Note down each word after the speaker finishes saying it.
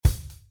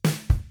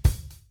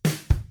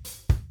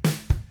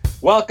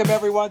Welcome,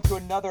 everyone, to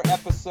another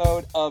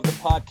episode of the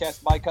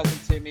podcast, My Cousin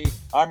Timmy.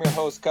 I'm your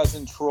host,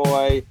 Cousin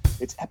Troy.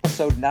 It's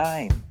episode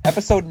 9.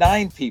 Episode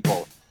 9,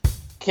 people.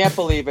 Can't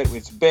believe it.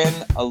 It's been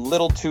a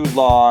little too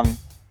long.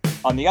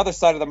 On the other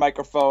side of the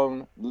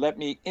microphone, let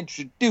me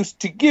introduce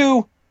to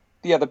you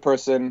the other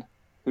person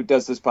who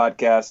does this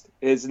podcast.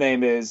 His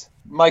name is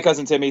My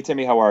Cousin Timmy.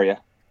 Timmy, how are you?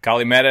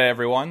 Kalimera,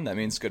 everyone. That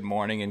means good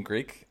morning in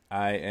Greek.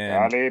 I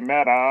am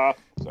Kalimera.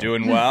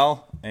 doing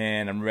well,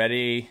 and I'm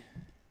ready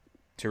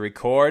to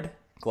record.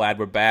 Glad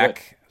we're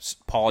back.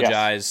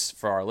 Apologize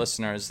for our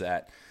listeners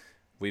that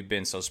we've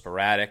been so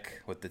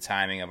sporadic with the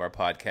timing of our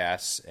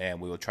podcasts,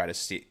 and we will try to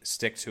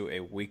stick to a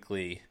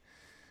weekly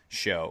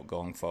show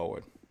going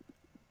forward.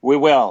 We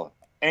will.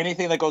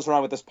 Anything that goes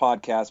wrong with this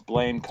podcast,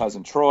 blame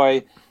Cousin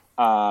Troy.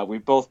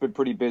 We've both been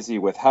pretty busy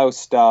with house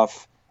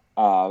stuff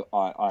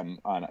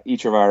on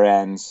each of our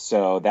ends,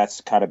 so that's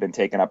kind of been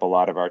taking up a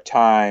lot of our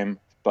time.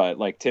 But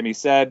like Timmy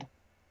said,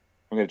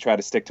 we're going to try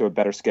to stick to a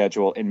better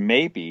schedule, and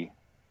maybe,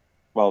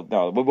 well,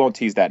 no, we won't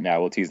tease that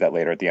now. We'll tease that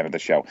later at the end of the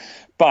show.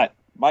 But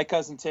My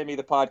Cousin Timmy,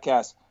 the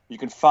podcast, you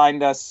can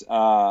find us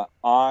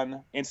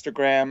on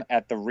Instagram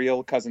at The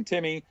Real Cousin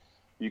Timmy.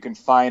 You can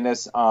find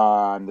us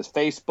on the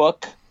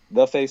Facebook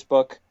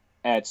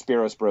at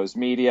Spiros Bros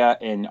Media,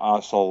 and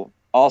also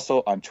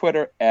on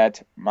Twitter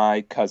at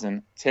My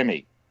Cousin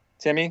Timmy.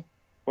 Timmy,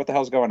 what the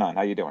hell's going on?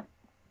 How you doing?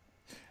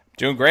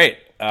 Doing great.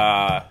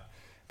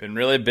 Been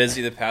really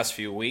busy the past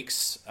few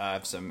weeks. I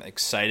have some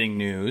exciting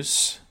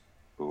news.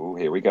 Ooh,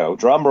 here we go.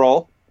 Drum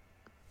roll.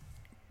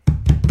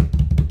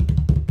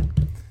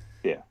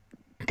 Yeah.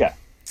 Okay.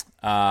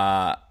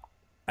 I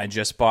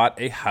just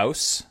bought a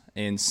house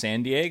in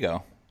San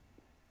Diego.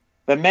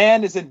 The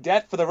man is in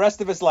debt for the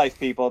rest of his life,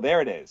 people. There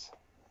it is.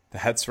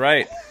 That's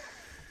right.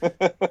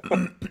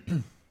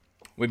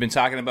 We've been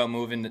talking about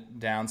moving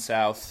down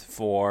south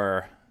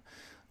for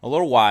a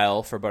little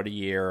while, for about a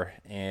year,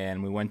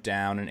 and we went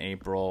down in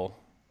April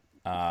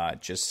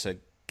just to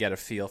get a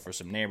feel for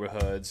some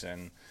neighborhoods.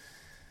 And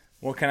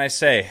what can I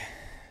say?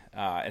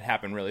 It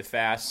happened really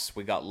fast.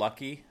 We got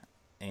lucky,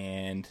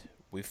 and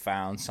we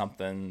found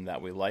something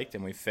that we liked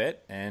and we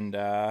fit, and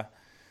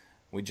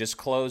we just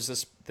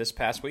closed this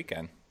past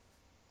weekend.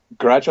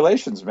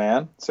 Congratulations,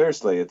 man.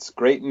 Seriously, it's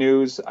great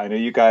news. I know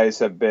you guys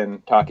have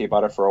been talking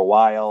about it for a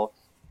while.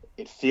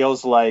 It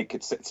feels like,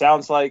 it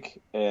sounds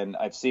like, and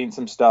I've seen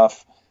some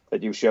stuff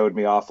that you showed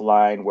me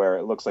offline where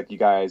it looks like you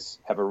guys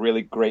have a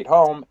really great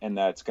home, and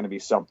that's going to be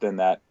something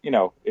that, you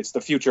know, it's the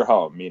future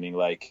home, meaning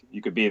like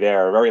you could be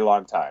there a very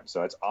long time.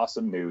 So it's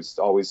awesome news. It's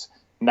always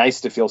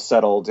nice to feel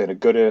settled in a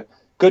good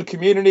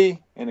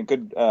community, in a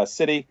good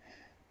city.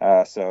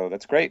 So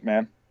that's great,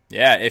 man.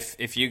 Yeah,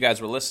 if you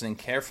guys were listening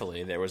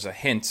carefully, there was a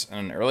hint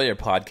on an earlier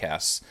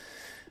podcast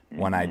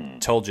when I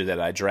told you that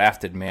I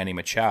drafted Manny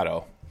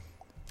Machado.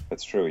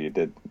 That's true, you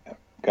did.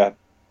 Okay.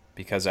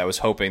 Because I was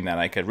hoping that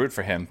I could root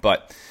for him.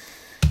 But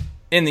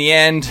in the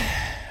end,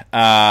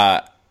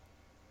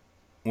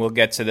 we'll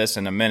get to this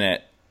in a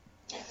minute,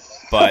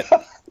 but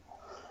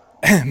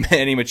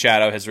Manny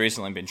Machado has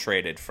recently been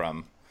traded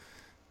from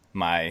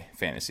my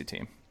fantasy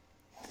team.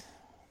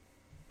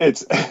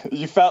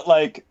 You felt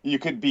like you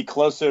could be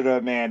closer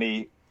to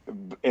Manny,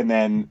 and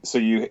then so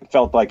you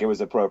felt like it was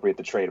appropriate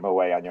to trade him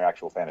away on your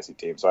actual fantasy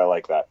team. So I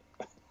like that.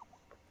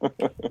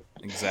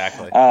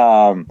 Exactly.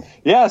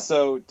 Yeah,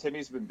 so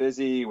Timmy's been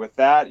busy with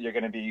that. You're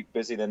going to be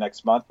busy the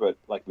next month, but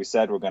like we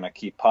said, we're going to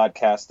keep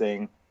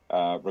podcasting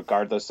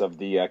regardless of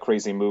the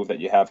crazy move that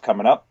you have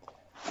coming up.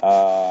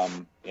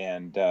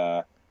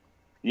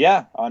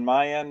 Yeah, on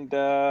my end,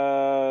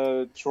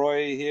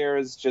 Troy here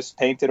is just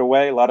painted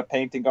away. A lot of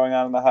painting going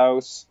on in the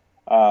house.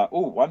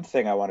 One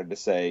thing I wanted to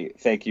say,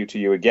 thank you to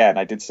you again.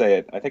 I did say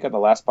it, I think on the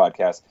last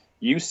podcast.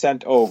 You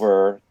sent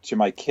over to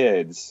my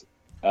kids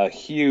a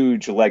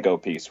huge Lego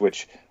piece,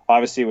 which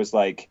obviously was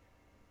like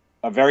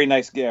a very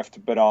nice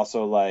gift, but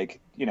also like,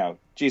 you know,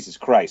 Jesus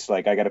Christ,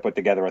 like I got to put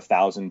together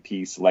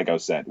 1,000-piece Lego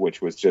set, which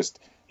was just,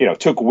 you know,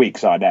 took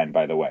weeks on end,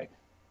 by the way.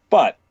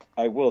 But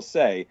I will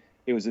say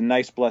it was a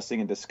nice blessing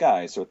in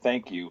disguise, so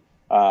thank you.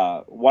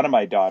 One of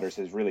my daughters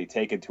has really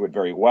taken to it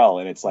very well,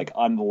 and it's like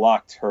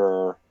unlocked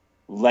her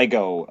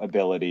Lego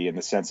ability in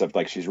the sense of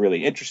like she's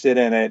really interested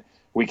in it.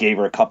 We gave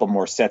her a couple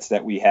more sets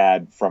that we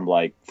had from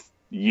like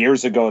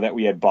years ago that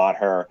we had bought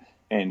her,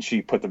 and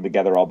she put them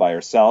together all by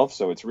herself.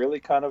 So it's really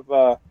kind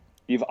of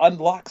you've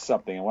unlocked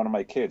something in one of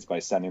my kids by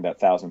sending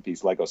that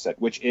 1,000-piece Lego set,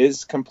 which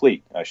is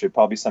complete. I should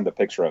probably send a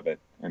picture of it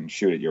and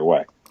shoot it your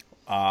way.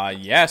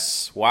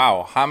 Yes.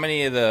 Wow. How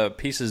many of the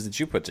pieces did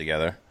you put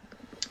together?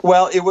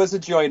 Well, it was a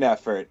joint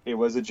effort.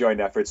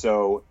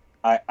 So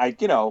I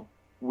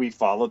we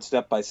followed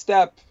step by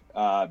step,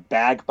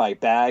 bag by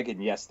bag,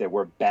 and yes, there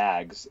were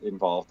bags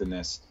involved in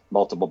this,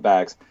 multiple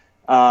bags.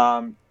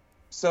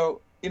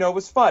 So, you know, it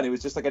was fun. It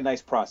was just like a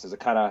nice process. It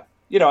kind of,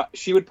 you know,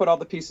 she would put all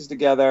the pieces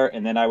together,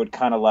 and then I would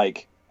kind of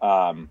like,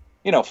 firm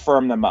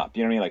them up.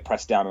 You know what I mean? Like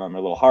press down on them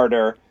a little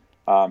harder.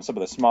 Some of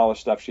the smaller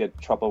stuff she had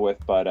trouble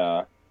with,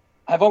 but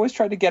I've always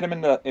tried to get him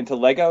into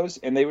Legos,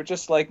 and they were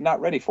just like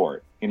not ready for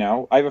it. You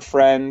know, I have a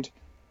friend.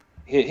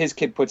 his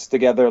kid puts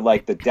together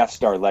like the Death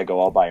Star Lego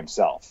all by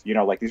himself. You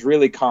know, like these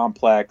really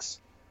complex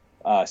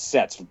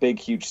sets, big,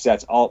 huge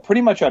sets, all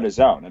pretty much on his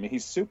own. I mean,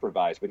 he's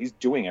supervised, but he's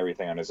doing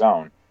everything on his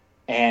own.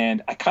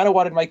 And I kind of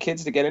wanted my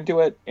kids to get into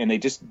it, and they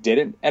just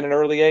didn't at an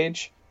early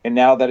age. And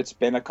now that it's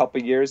been a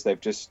couple of years, they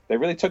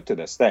really took to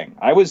this thing.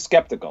 I was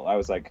skeptical. I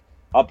was like,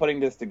 I'm putting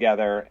this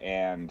together,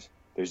 and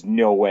there's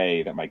no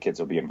way that my kids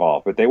will be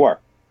involved, but they were.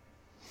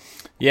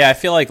 Yeah, I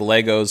feel like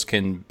Legos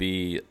can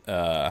be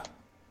a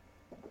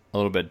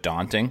little bit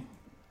daunting,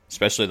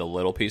 especially the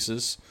little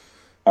pieces.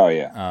 Oh,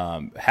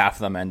 yeah. Half of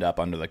them end up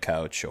under the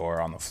couch or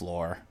on the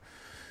floor,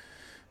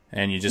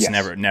 and you just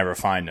never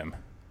find them.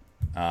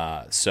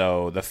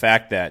 So the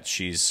fact that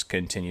she's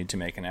continued to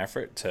make an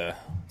effort to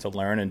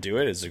learn and do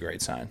it is a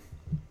great sign.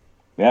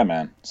 Yeah,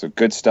 man. So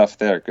good stuff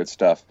there. Good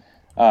stuff.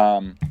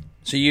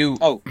 So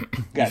you,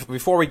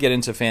 before we get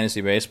into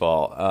fantasy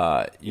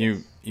baseball,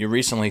 you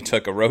recently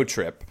took a road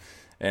trip,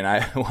 and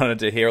I wanted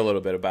to hear a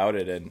little bit about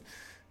it and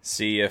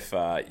see if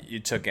you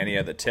took any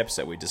of the tips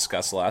that we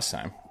discussed last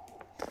time.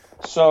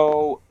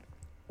 So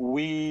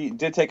we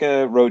did take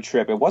a road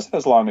trip. It wasn't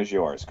as long as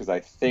yours because I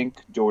think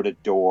door to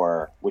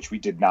door, which we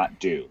did not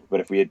do.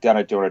 But if we had done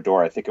it door to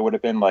door, I think it would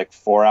have been like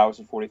 4 hours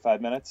and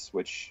 45 minutes,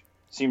 which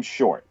seems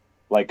short,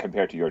 like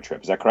compared to your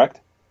trip. Is that correct?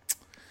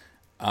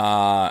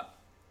 A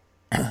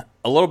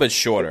little bit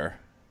shorter,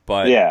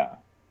 but yeah.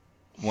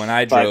 When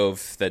I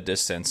drove the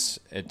distance,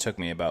 it took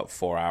me about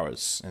 4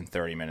 hours and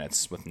 30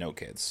 minutes with no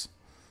kids.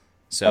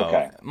 So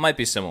it might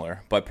be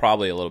similar, but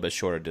probably a little bit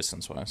shorter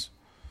distance-wise.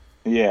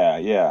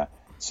 Yeah.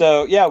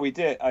 So, yeah, we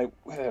did.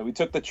 We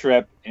took the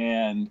trip,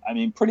 and, I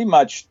mean, pretty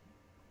much,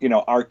 you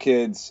know, our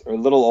kids are a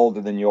little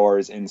older than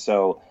yours, and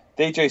so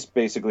they just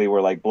basically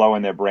were, like,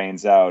 blowing their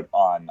brains out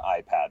on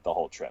iPad the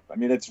whole trip. I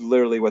mean, that's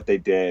literally what they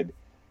did.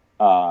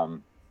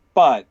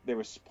 But there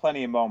was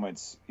plenty of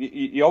moments.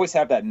 You always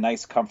have that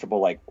nice,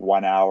 comfortable, like,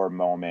 1 hour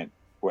moment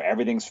where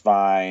everything's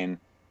fine.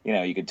 You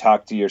know, you can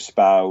talk to your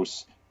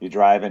spouse. You're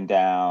driving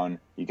down.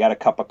 You got a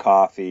cup of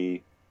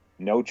coffee.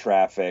 No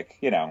traffic,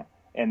 you know.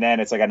 And then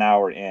it's like an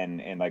hour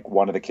in, and like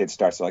one of the kids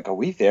starts like, "Are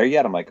we there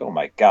yet?" I'm like, "Oh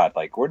my god!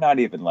 Like we're not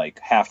even like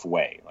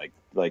halfway." Like,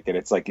 and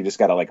it's like you just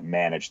got to like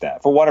manage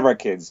that. For one of our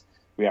kids,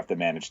 we have to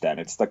manage that.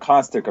 It's the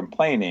constant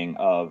complaining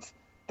of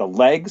the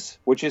legs,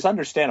 which is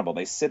understandable.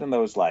 They sit in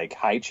those like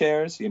high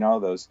chairs, you know,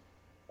 those,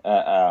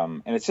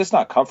 and it's just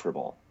not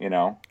comfortable, you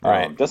know.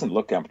 Right. It doesn't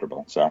look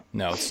comfortable. So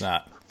no, it's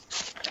not.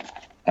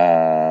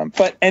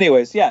 But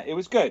anyways, yeah, it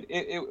was good.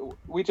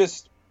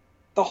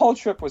 The whole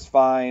trip was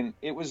fine.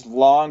 It was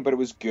long, but it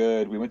was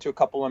good. We went to a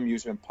couple of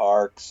amusement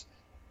parks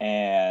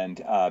and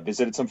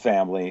visited some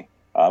family.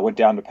 Went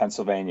down to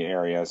Pennsylvania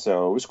area,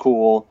 so it was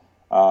cool.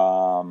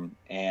 The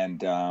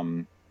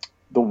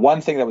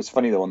one thing that was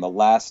funny, though, on the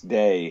last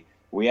day,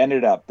 we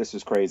ended up, this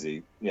was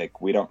crazy, like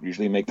we don't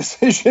usually make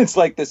decisions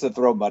like this to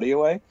throw money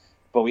away,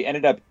 but we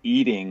ended up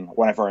eating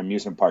one of our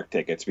amusement park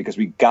tickets because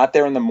we got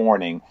there in the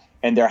morning,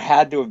 and there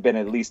had to have been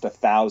at least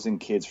 1,000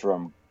 kids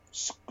from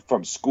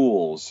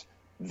schools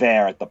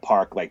there at the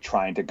park, like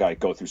trying to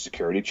go through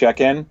security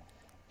check-in,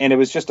 and it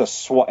was just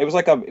it was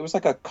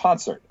like a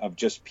concert of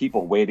just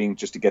people waiting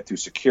just to get through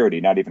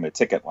security, not even a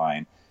ticket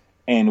line.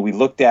 And we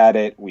looked at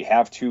it. We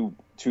have two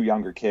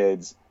younger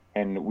kids,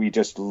 and we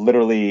just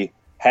literally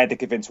had to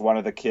convince one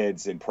of the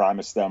kids and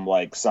promise them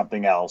like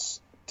something else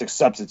to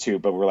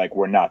substitute, but we're like,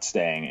 we're not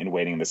staying and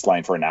waiting in this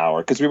line for an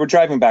hour because we were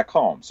driving back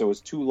home, so it was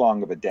too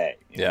long of a day.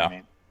 You know what I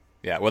mean?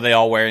 Yeah. Were they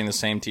all wearing the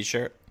same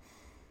T-shirt?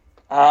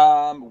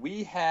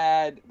 We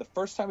had the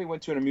first time we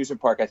went to an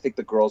amusement park, I think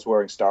the girls were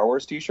wearing Star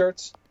Wars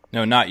T-shirts.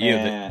 No, not you.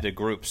 The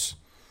groups.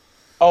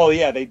 Oh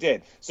yeah, they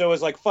did. So it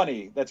was like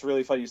funny. That's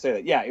really funny you say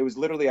that. Yeah, it was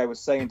literally. I was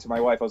saying to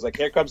my wife, I was like,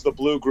 "Here comes the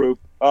blue group.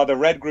 Oh, the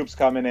red group's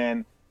coming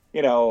in."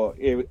 You know,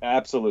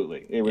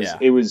 absolutely. It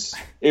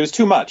was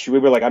too much. We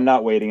were like, "I'm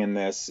not waiting in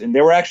this." And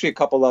there were actually a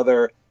couple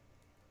other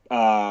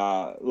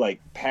like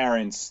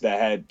parents that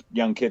had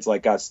young kids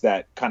like us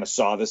that kind of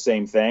saw the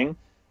same thing.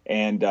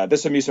 And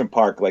this amusement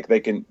park, like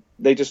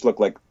they just look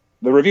like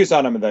the reviews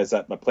on them is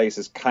that the place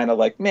is kind of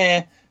like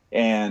meh,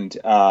 and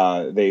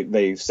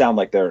they sound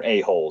like they're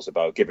a-holes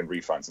about giving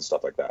refunds and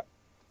stuff like that.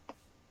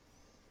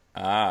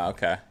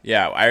 Okay.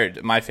 Yeah,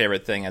 my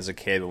favorite thing as a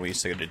kid when we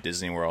used to go to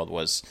Disney World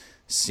was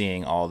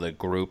seeing all the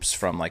groups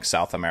from like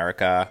South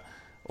America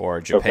or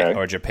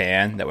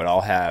Japan that would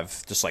all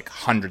have just like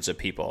hundreds of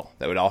people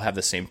that would all have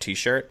the same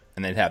T-shirt,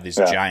 and they'd have these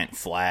giant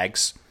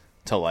flags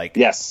to like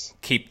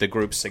keep the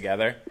groups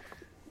together.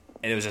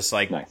 And it was just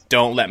like, nice.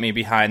 Don't let me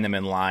behind them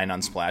in line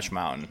on Splash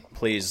Mountain.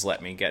 Please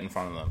let me get in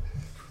front of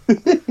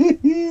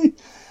them.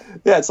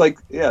 Yeah, it's like,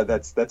 yeah,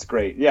 that's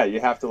great. Yeah, you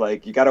have to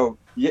like,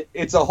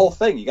 it's a whole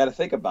thing. You got to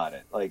think about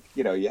it. Like,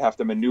 you know, you have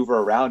to maneuver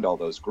around all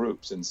those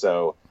groups. And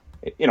so,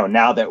 you know,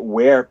 now that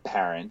we're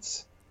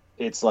parents,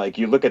 it's like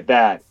you look at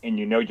that and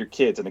you know your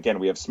kids. And again,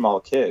 we have small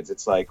kids.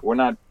 It's like,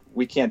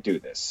 we can't do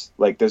this.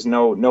 Like, there's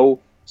no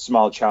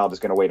small child is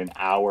going to wait an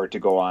hour to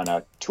go on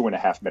a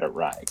 2.5-minute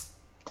ride.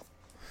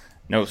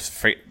 No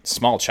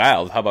small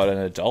child. How about an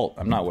adult?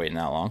 I'm not waiting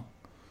that long.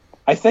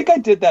 I think I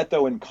did that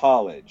though in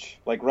college,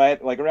 like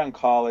around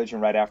college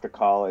and right after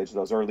college,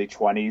 those early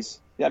 20s.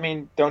 I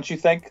mean, don't you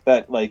think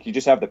that like you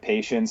just have the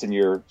patience and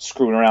you're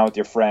screwing around with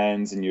your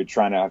friends and you're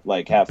trying to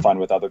like have fun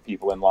with other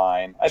people in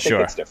line? I think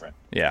Sure. it's different.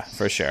 Yeah,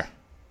 for sure.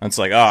 It's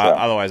like, So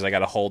otherwise I got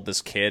to hold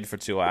this kid for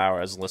 2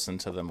 hours, listen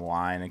to them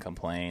whine and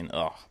complain.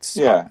 Oh,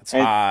 yeah, it's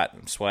and hot,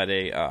 I'm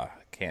sweaty. Oh, I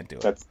can't do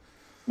it. that's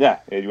yeah.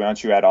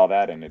 Once you add all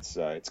that in, it's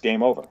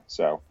game over.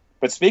 So,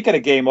 but speaking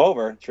of game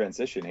over,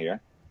 transition here.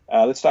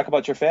 Let's talk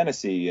about your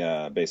fantasy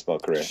baseball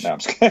career. No, I'm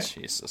just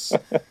kidding. Jesus.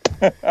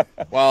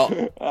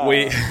 Well,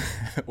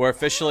 we're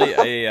officially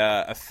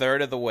a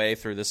third of the way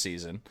through the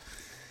season.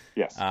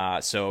 Yes.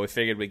 So we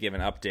figured we'd give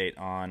an update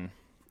on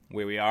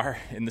where we are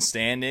in the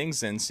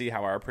standings and see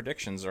how our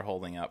predictions are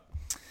holding up.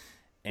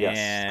 Yes,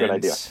 And good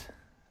idea.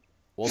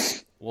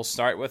 We'll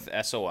start with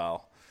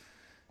SOL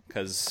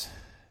because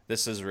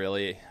this is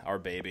really our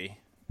baby.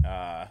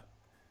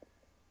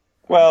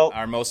 Well,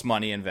 Our most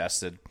money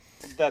invested.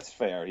 that's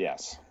fair.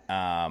 Yes.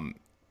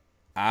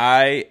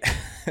 I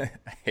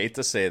hate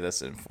to say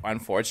this,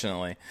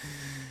 unfortunately,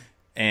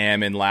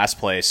 am in last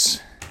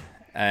place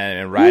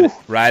and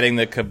riding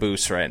the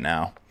caboose right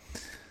now,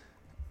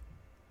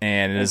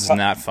 and it is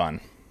not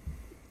fun.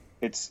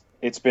 It's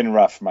been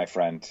rough, my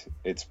friend.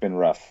 It's been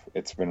rough.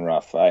 It's been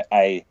rough.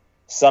 I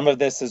some of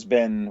this has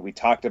been. We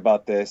talked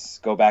about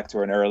this. Go back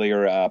to an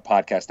earlier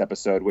podcast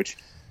episode, which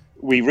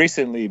we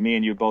recently, me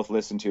and you both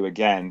listened to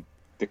again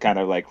to kind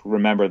of like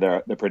remember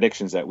the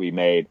predictions that we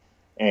made.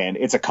 And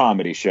it's a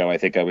comedy show. I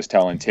think I was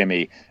telling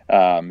Timmy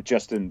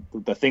just in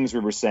the things we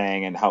were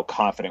saying and how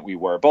confident we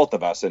were, both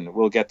of us. And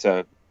we'll get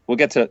to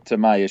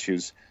my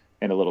issues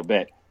in a little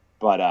bit.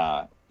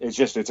 But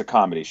it's a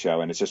comedy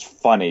show, and it's just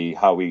funny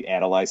how we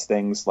analyze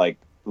things. Like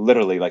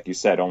literally, like you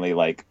said, only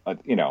like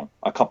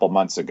a couple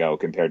months ago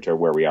compared to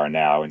where we are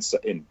now. And so,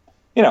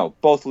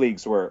 both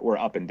leagues were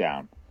up and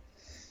down.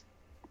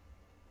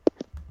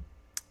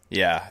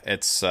 Yeah,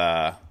 it's.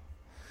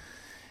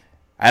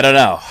 I don't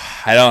know.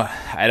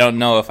 I don't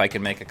know if I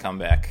can make a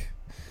comeback.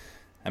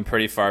 I'm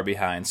pretty far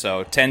behind.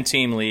 So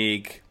 10-team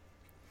league.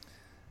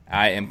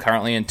 I am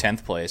currently in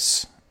 10th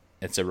place.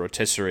 It's a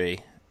rotisserie,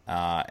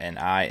 and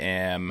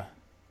I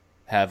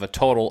have a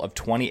total of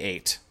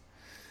 28.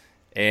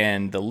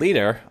 And the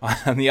leader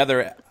on the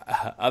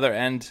other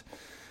end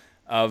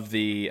of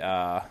the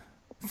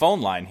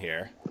phone line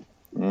here.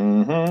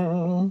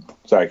 Mm-hmm.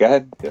 Sorry, go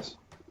ahead. Yes.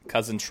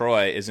 Cousin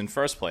Troy is in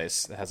first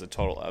place. That has a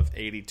total of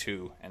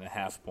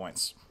 82.5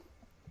 points.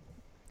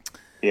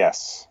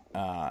 Yes.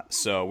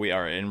 So we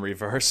are in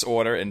reverse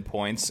order in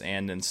points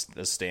and in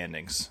the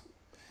standings.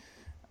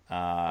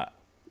 I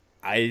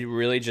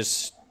really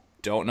just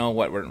don't know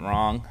what went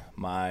wrong.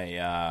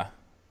 My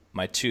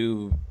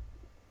two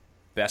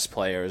best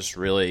players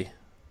really,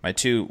 my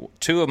two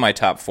of my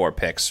top four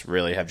picks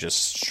really have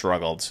just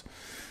struggled.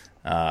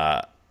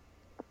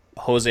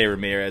 Jose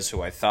Ramirez,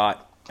 who I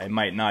thought I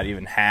might not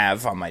even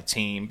have on my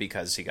team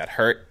because he got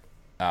hurt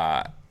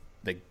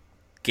the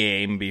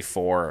game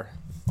before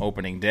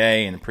opening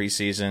day in the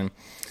preseason,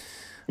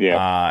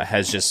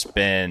 has just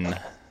been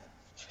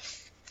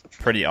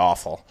pretty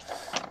awful.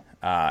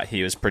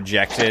 He was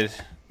projected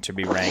to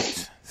be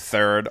ranked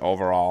third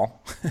overall.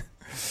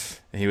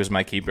 He was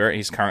my keeper.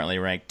 He's currently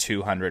ranked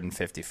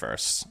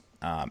 251st.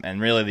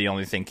 And really the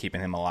only thing keeping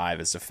him alive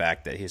is the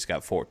fact that he's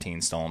got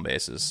 14 stolen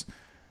bases,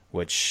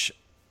 which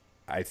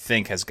I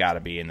think has got to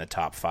be in the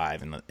top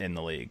 5 in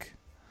the league.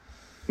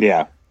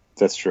 Yeah,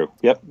 that's true.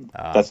 Yep,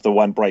 that's the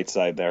one bright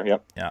side there.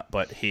 Yep. Yeah,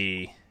 but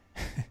he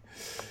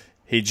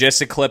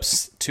just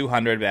eclipsed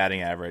 200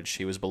 batting average.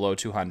 He was below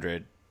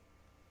 200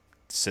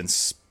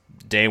 since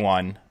day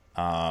one,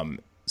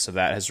 so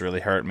that has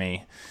really hurt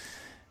me.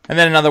 And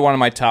then another one of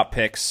my top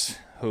picks,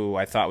 who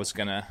I thought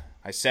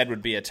I said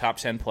would be a top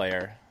 10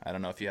 player. I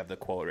don't know if you have the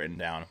quote written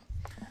down.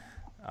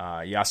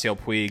 Yasiel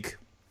Puig.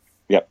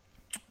 Yep.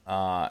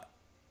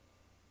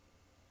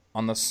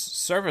 On the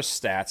service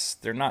stats,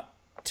 they're not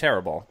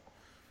terrible.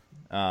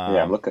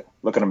 I'm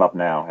looking them up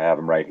now. I have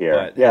them right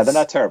here. Yeah, they're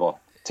not terrible.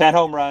 10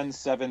 home runs,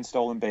 7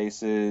 stolen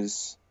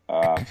bases.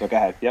 So go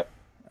ahead. Yep.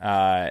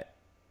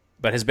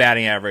 But his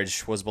batting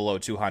average was below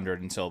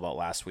 200 until about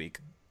last week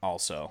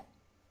also.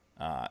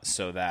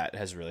 So that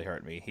has really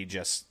hurt me. He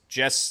just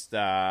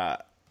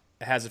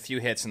has a few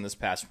hits in this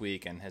past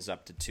week and is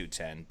up to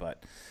 210.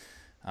 But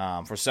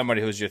for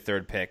somebody who's your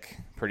third pick,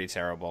 pretty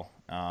terrible.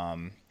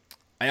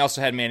 I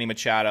also had Manny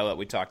Machado that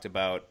we talked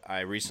about.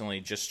 I recently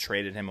just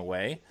traded him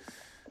away,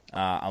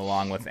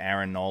 along with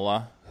Aaron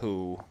Nola,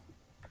 who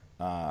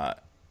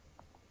got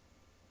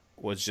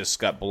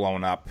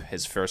blown up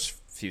his first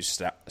few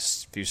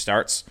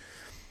starts.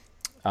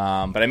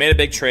 But I made a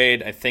big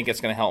trade. I think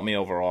it's going to help me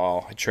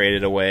overall. I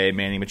traded away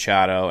Manny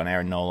Machado and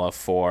Aaron Nola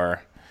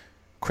for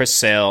Chris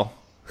Sale,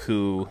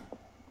 who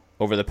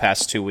over the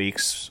past 2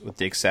 weeks, with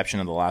the exception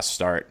of the last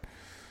start,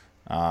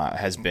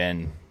 has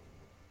been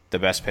the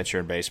best pitcher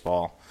in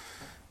baseball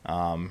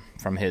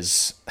from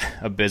his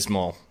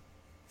abysmal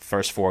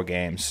first 4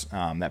 games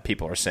that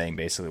people are saying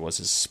basically was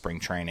his spring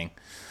training.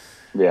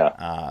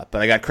 Yeah.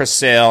 But I got Chris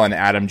Sale and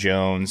Adam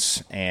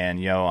Jones and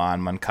Yoan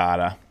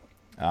Moncada,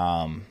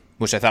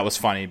 which I thought was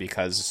funny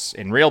because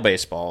in real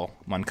baseball,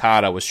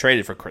 Moncada was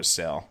traded for Chris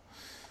Sale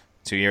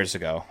 2 years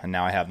ago, and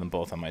now I have them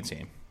both on my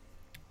team.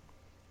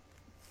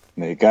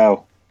 There you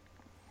go.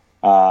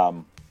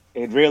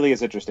 It really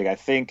is interesting. I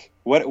think.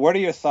 What are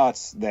your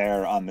thoughts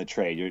there on the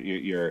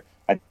trade?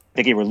 I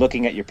think you were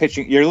looking at your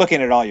pitching. You're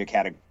looking at all your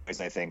categories.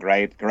 I think,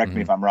 right? Correct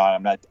me if I'm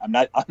wrong. I'm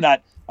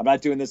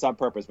not doing this on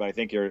purpose, but I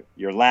think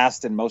you're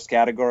last in most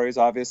categories.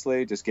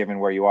 Obviously, just given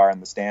where you are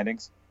in the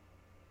standings.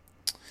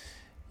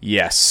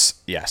 Yes.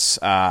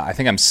 I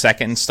think I'm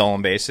second in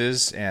stolen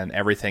bases, and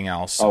everything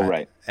else. Oh,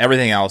 right.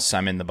 Everything else,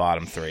 I'm in the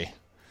bottom three.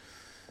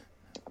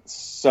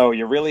 So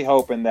you're really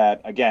hoping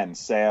that, again,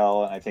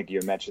 Sale, I think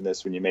you mentioned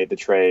this when you made the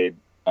trade,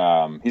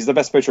 he's the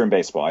best pitcher in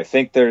baseball. I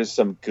think there's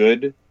some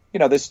good,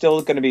 there's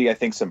still going to be, I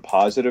think, some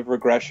positive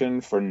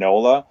regression for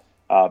Nola,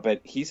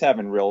 but he's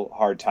having real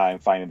hard time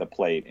finding the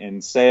plate.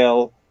 And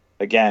Sale,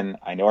 again,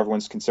 I know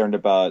everyone's concerned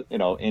about,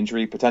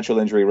 potential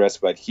injury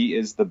risk, but he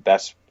is the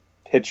best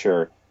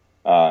pitcher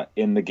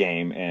in the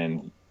game,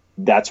 and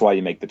that's why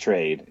you make the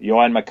trade.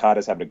 Yoan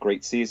Moncada's having a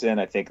great season.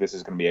 I think this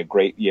is going to be a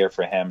great year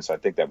for him, so I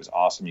think that was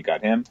awesome you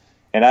got him.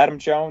 And Adam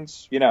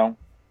Jones, I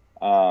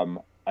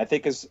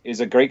think is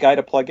a great guy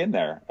to plug in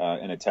there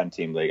in a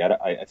 10-team league.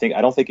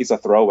 I don't think he's a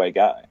throwaway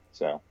guy.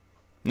 So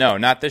no,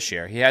 not this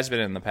year. He has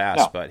been in the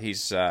past, but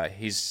he's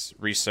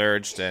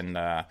resurged,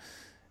 and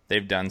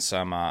they've done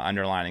some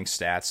underlining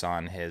stats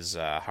on his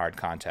hard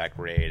contact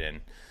rate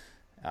and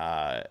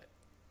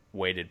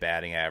weighted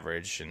batting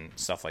average and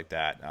stuff like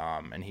that.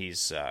 And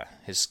his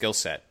skill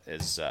set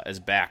is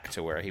back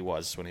to where he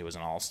was when he was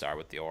an all-star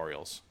with the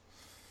Orioles.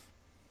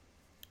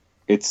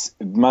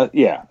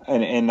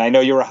 And I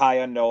know you were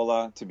high on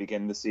Nola to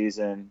begin the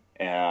season.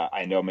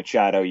 I know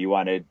Machado, you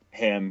wanted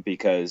him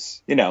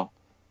because,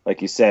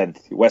 like you said,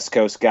 West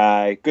Coast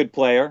guy, good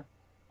player,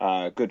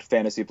 good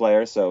fantasy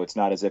player. So it's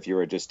not as if you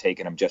were just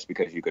taking him just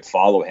because you could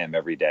follow him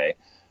every day.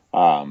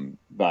 I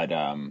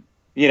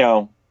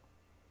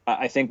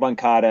think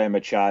Moncada and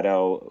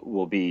Machado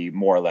will be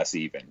more or less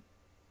even.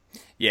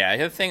 Yeah,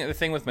 the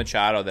thing with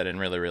Machado that I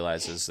didn't really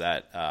realize is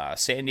that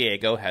San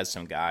Diego has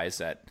some guys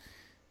that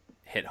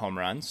hit home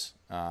runs,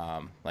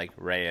 like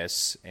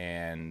Reyes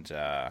and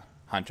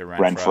Hunter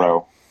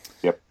Renfroe.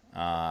 Yep.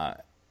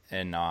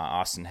 And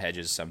Austin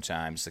Hedges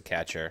sometimes, the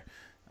catcher.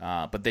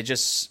 But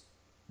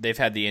they've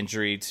had the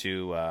injury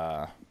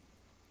to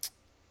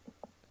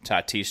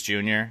Tatis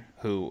Jr.,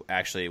 who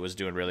actually was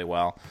doing really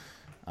well.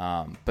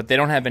 But they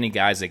don't have any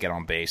guys that get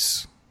on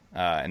base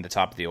in the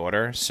top of the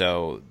order,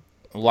 so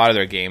a lot of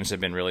their games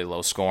have been really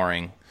low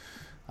scoring.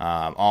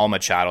 All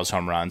Machado's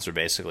home runs are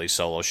basically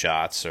solo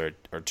shots or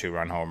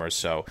two-run homers.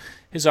 So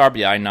his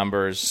RBI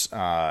numbers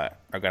are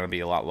going to be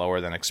a lot lower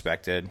than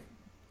expected.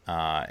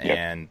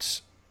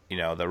 And,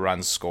 the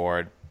runs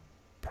scored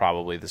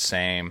probably the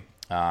same.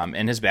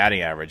 And his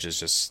batting average is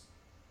just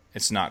 –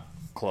 it's not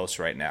close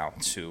right now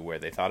to where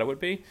they thought it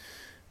would be.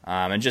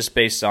 And just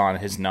based on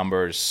his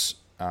numbers,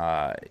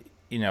 I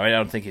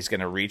don't think he's going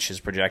to reach his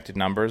projected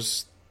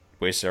numbers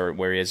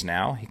where he is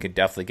now. He could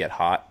definitely get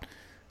hot.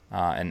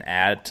 And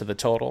add to the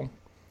total,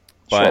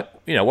 but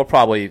sure.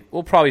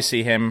 We'll probably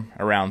see him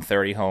around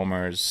 30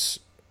 homers,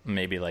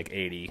 maybe like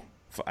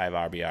 85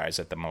 RBIs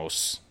at the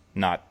most.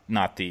 Not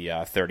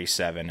the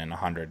 37 and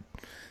 100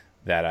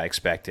 that I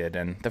expected.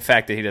 And the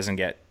fact that he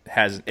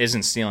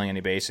isn't stealing any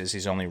bases,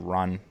 he's only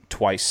run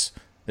twice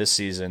this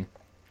season.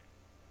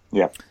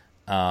 Yeah.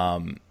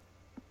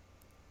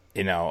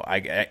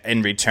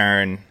 In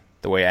return,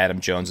 the way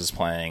Adam Jones is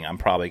playing, I'm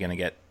probably going to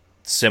get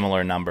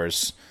similar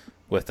numbers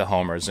with the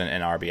homers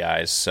and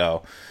RBIs.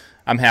 So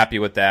I'm happy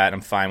with that.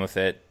 I'm fine with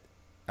it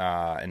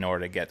in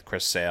order to get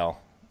Chris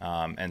Sale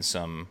and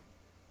some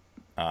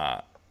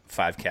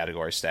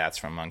 5-category stats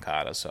from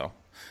Moncada. So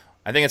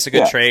I think it's a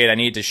good trade. I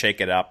need to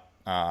shake it up.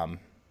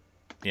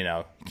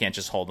 You can't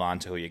just hold on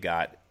to who you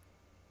got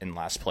in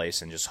last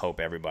place and just hope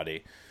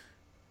everybody,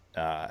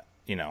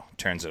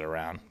 turns it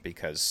around,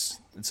 because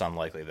it's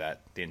unlikely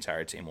that the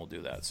entire team will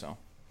do that. So.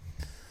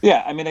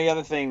 Yeah, I mean, the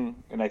other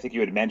thing, and I think you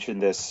had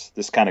mentioned this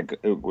kind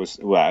of was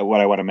what I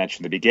want to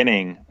mention at the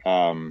beginning.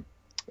 When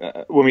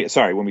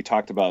we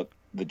talked about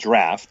the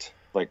draft,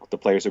 like the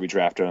players that we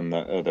drafted on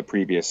the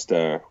previous,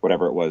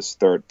 whatever it was,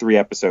 3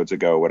 episodes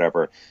ago,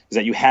 whatever, is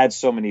that you had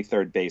so many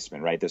third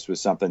basemen, right? This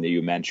was something that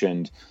you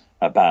mentioned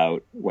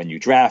about when you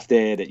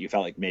drafted, that you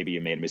felt like maybe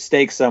you made a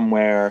mistake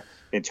somewhere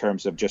in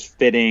terms of just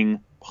fitting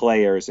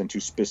players into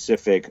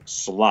specific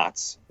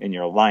slots in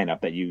your lineup,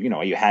 that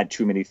you had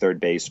too many third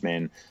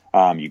basemen.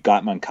 You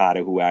got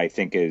Moncada, who I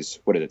think is,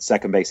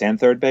 second base and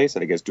third base? I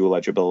think has dual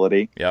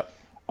eligibility. Yep.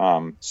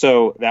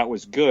 So that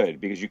was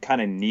good because you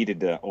kind of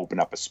needed to open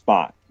up a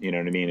spot, you know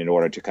what I mean, in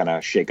order to kind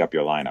of shake up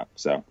your lineup.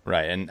 So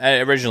right, and I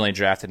originally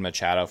drafted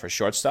Machado for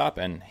shortstop,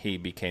 and he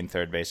became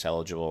third base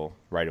eligible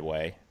right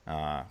away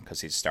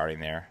because he's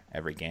starting there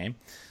every game.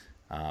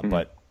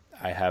 But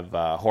I have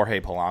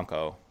Jorge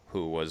Polanco,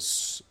 who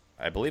was,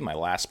 I believe, my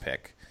last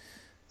pick.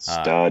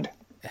 Stud.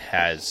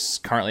 has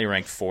currently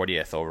ranked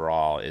 40th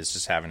overall, is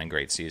just having a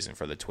great season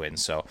for the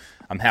Twins. So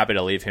I'm happy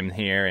to leave him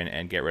here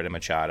and get rid of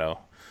Machado.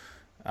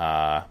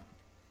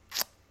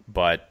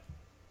 But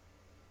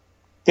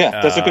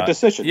yeah, that's a good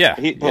decision. Yeah,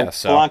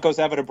 Polanco's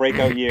having a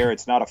breakout year.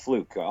 It's not a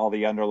fluke. All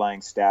the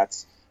underlying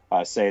stats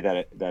say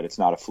that it's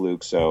not a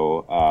fluke.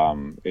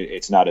 So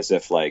it's not as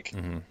if like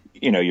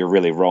you're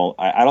really rolling.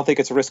 I don't think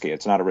it's risky.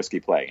 It's not a risky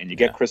play, and you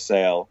get Chris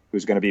Sale,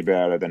 who's going to be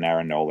better than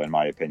Aaron Nola, in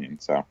my opinion.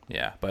 So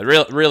yeah, but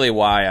really,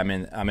 why I'm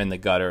in the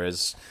gutter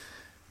is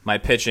my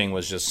pitching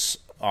was just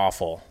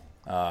awful.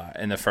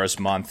 In the first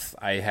month,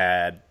 I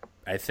had,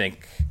 I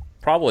think,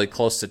 probably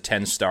close to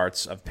 10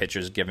 starts of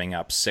pitchers giving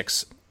up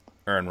 6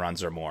 earned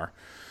runs or more.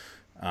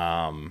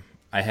 I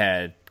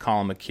had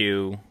Colin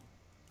McHugh,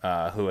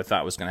 who I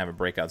thought was going to have a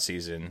breakout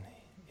season.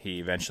 He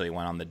eventually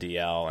went on the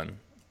DL and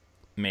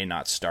may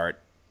not start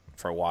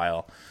for a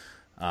while.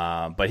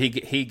 But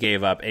he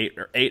gave up 8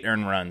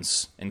 earned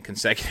runs in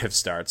consecutive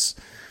starts.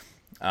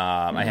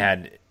 I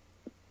had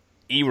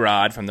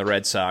Erod from the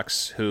Red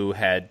Sox, who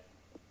had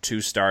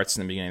 2 starts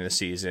in the beginning of the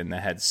season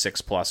that had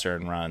 6+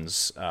 earned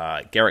runs.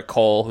 Garrett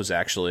Cole, who's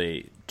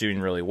actually doing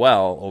really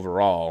well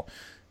overall,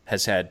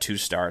 has had 2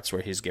 starts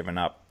where he's given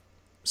up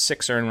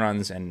 6 earned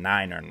runs and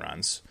 9 earned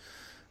runs.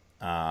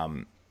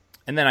 And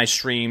then I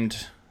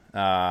streamed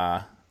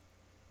some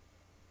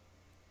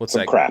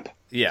crap.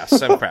 Yeah,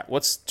 some crap.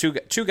 What's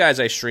two guys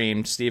I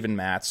streamed? Steven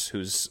Matz,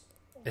 who's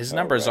his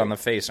numbers on the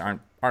face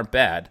aren't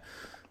bad.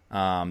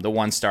 The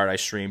one start I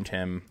streamed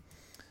him.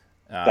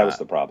 That was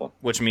the problem.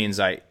 Which means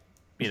I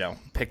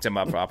picked him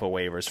up off of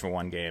waivers for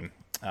one game.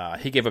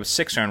 He gave up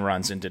 6 earned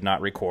runs and did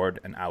not record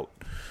an out.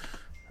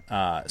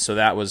 So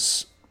that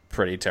was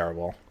pretty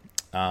terrible.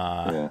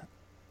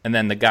 And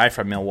then the guy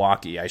from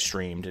Milwaukee I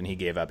streamed, and he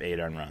gave up 8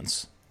 earned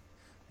runs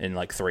in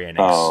like 3 innings.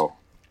 Oh,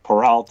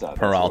 Peralta,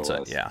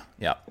 yeah.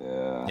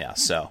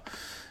 So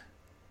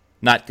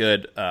not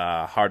good.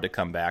 Hard to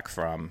come back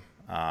from.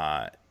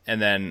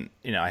 And then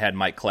I had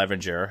Mike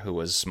Clevenger, who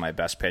was my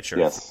best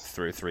pitcher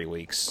through 3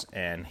 weeks,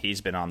 and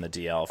he's been on the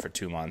DL for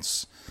 2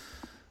 months.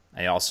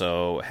 I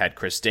also had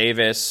Chris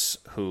Davis,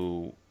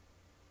 who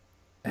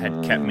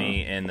had kept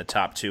me in the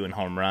top 2 in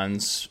home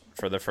runs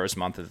for the first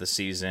month of the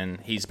season.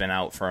 He's been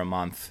out for a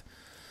month,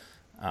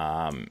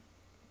 and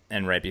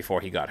right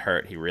before he got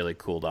hurt, he really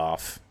cooled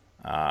off.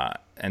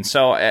 And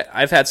so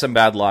I've had some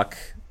bad luck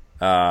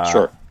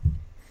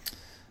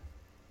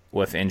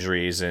with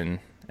injuries and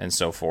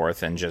so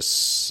forth, and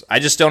I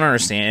just don't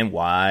understand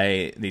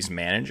why these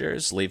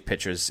managers leave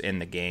pitchers in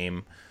the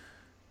game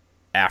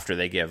after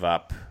they give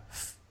up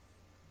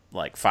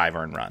like 5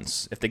 earned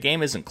runs. If the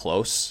game isn't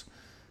close,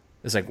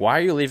 it's like, why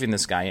are you leaving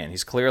this guy in?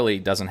 He's clearly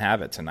doesn't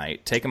have it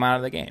tonight. Take him out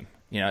of the game.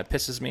 It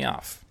pisses me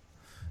off.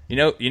 You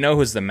know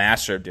who's the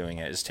master of doing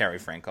it is Terry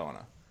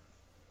Francona.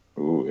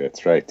 Ooh,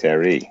 that's right,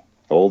 Terry.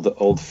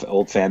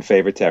 Old fan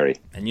favorite Terry.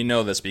 And you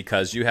know this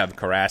because you have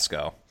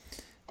Carrasco,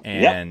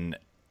 and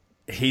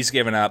he's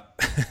given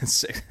up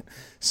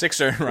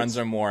 6 earned runs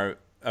or more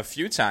a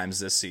few times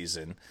this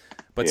season.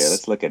 But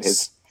let's look at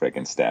his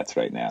freaking stats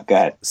right now. Go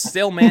ahead.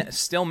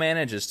 Still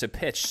manages to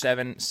pitch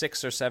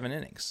 6 or 7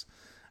 innings.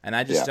 And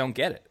I just don't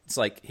get it. It's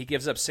like he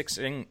gives up 6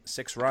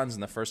 runs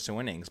in the first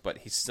 2 innings, but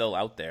he's still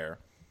out there.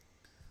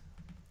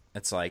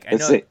 It's like I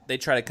know they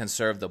try to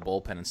conserve the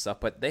bullpen and stuff,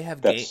 but they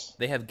have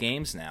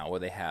games now where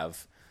they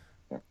have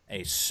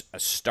a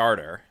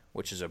starter,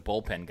 which is a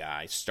bullpen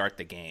guy, start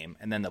the game,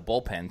 and then the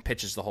bullpen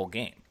pitches the whole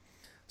game.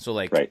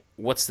 So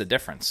what's the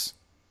difference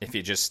if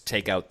you just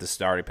take out the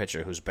starter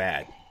pitcher who's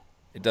bad?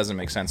 It doesn't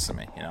make sense to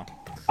me,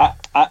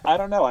 I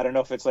don't know. I don't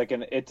know if it's like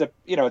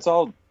it's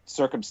all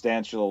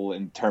circumstantial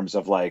in terms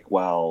of like,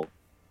 well,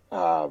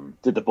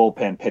 did the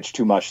bullpen pitch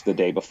too much the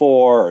day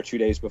before or 2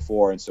 days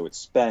before, and so it's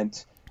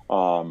spent.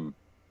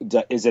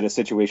 Is it a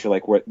situation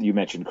like where you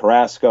mentioned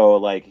Carrasco,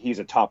 like he's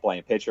a top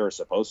line pitcher, or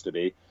supposed to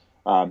be?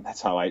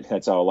 That's how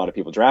a lot of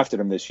people drafted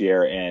him this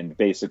year, and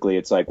basically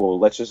it's like, well,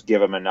 let's just give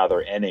him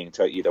another inning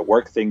to either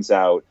work things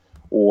out,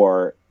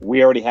 or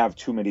we already have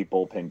too many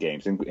bullpen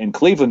games. In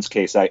Cleveland's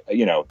case,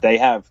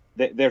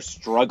 they're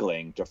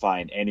struggling to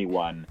find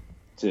anyone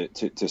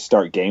to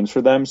start games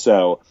for them,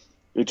 so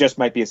it just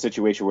might be a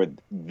situation where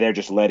they're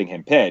just letting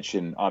him pitch.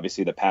 And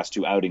obviously the past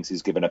 2 outings,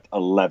 he's given up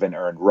 11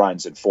 earned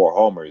runs and 4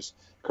 homers,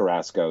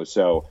 Carrasco.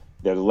 So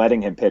they're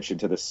letting him pitch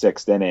into the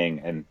 6th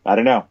inning. And I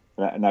don't know.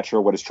 I'm not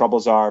sure what his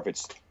troubles are, if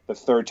it's the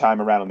 3rd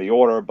time around in the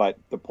order. But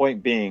the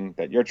point being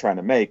that you're trying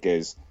to make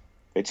is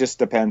it just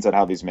depends on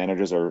how these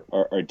managers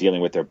are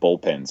dealing with their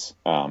bullpens.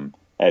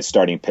 As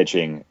starting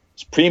pitching,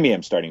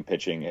 premium starting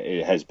pitching,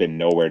 it has been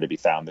nowhere to be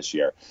found this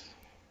year.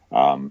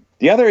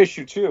 The other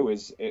issue too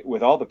is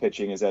with all the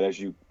pitching is that, as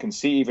you can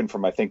see, even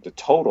from I think the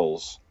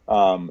totals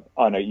on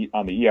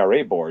the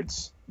ERA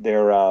boards,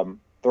 they're all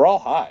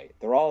high.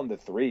 They're all in the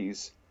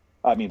 3s.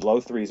 I mean,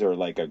 low 3s are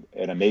like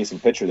an amazing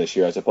pitcher this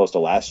year as opposed to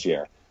last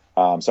year.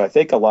 So I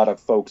think a lot of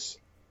folks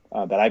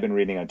that I've been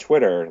reading on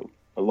Twitter,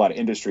 a lot of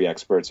industry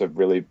experts have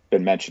really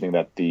been mentioning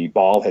that the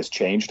ball has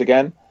changed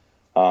again.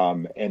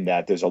 and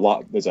that there's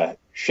a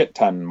shit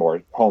ton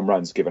more home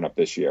runs given up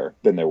this year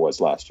than there was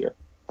last year.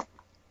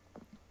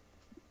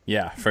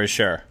 Yeah, for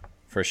sure.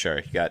 For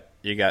sure.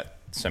 You got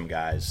some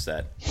guys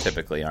that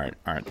typically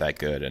aren't that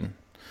good and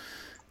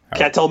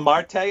Ketel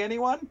Marte,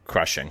 anyone?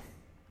 crushing.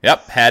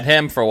 Yep, had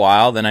him for a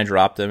while, then I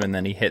dropped him, and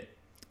then he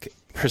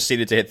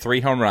proceeded to hit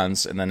 3 home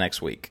runs in the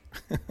next week.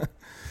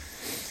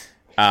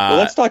 Well,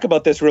 let's talk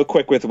about this real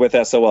quick with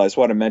SOL. I just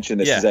want to mention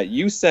this, Yeah. is that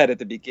you said at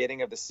the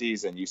beginning of the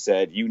season,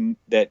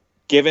 that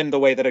given the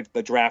way that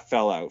the draft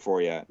fell out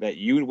for you, that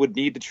you would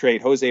need to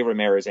trade Jose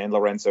Ramirez and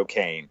Lorenzo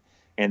Cain,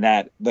 and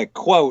that the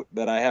quote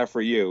that I have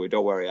for you,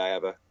 don't worry, I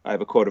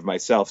have a quote of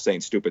myself saying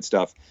stupid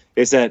stuff,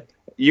 is that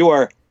you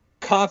are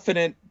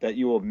confident that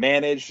you will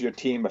manage your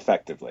team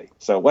effectively.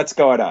 So what's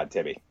going on,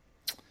 Timmy?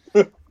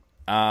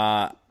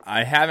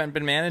 I haven't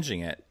been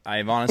managing it.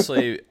 I've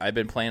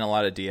been playing a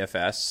lot of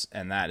DFS,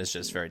 and that is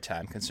just very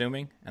time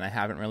consuming. And I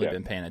haven't really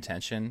been paying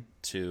attention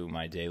to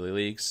my daily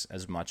leagues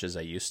as much as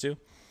I used to.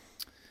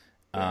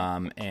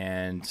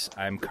 And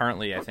I'm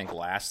currently, I think,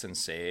 last in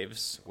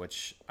saves,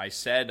 which I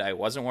said I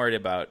wasn't worried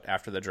about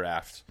after the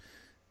draft,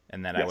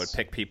 and that I would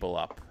pick people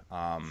up.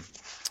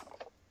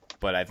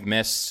 But I've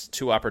missed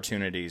 2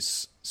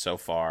 opportunities so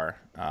far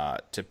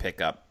to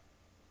pick up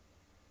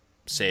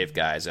save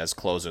guys as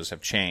closers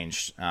have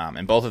changed,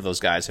 and both of those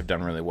guys have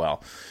done really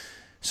well.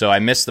 So I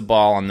missed the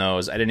ball on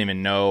those. I didn't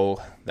even know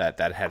that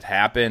had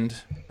happened,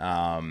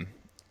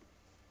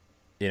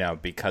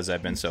 because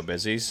I've been so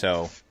busy.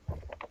 So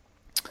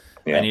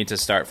I need to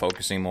start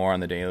focusing more on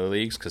the daily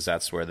leagues, because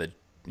that's where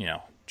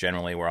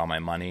generally where all my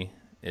money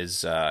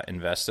is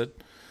invested.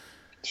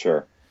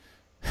 Sure.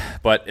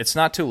 But it's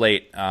not too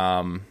late.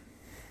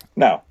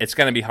 No. It's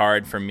going to be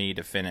hard for me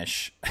to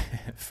finish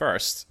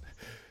first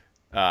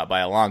by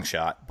a long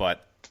shot,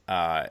 but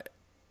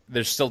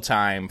there's still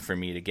time for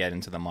me to get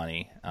into the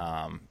money,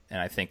 and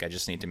I think I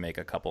just need to make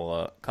a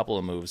couple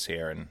of moves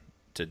here and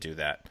to do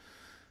that.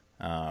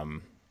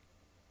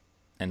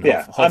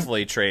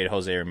 Hopefully trade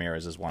Jose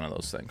Ramirez is one of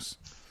those things.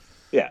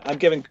 Yeah, I'm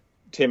giving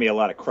Timmy a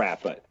lot of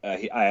crap, but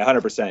I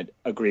 100%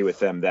 agree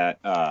with him that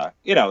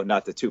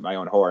not to toot my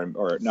own horn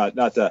or not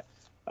to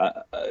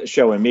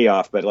showing me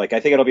off, but I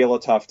think it'll be a little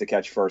tough to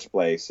catch first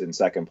place and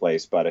second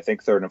place, but I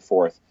think third and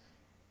fourth,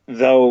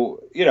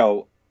 though,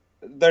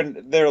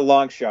 they're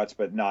long shots,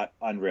 but not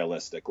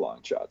unrealistic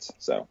long shots.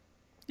 So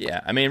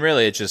yeah, I mean,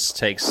 really, it just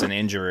takes an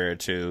injury or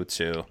two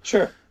to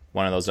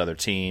one of those other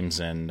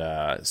teams and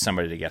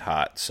somebody to get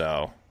hot.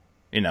 So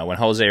when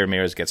Jose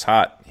Ramirez gets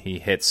hot, he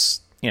hits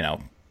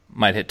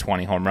might hit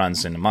 20 home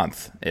runs in a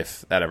month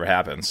if that ever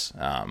happens.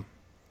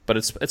 But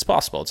it's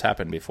possible. It's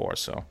happened before.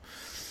 So.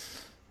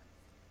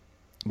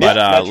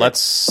 But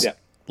let's go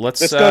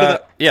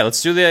to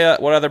let's do the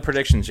what other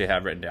predictions you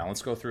have written down.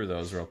 Let's go through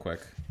those real quick.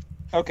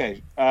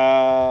 Okay.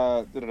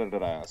 So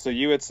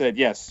you had said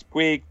yes,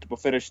 Puig will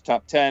finish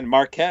top 10.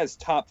 Marquez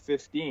top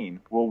 15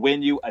 will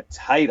win you a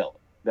title.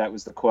 That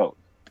was the quote.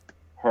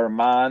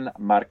 German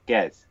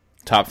Marquez,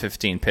 top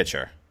 15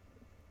 pitcher.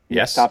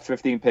 Yes, top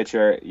 15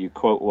 pitcher. Your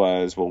quote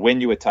was will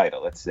win you a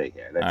title. Let's see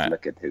here. Let's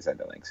look at his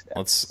underlings.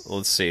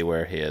 Let's see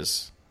where he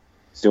is.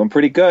 He's doing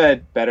pretty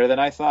good. Better than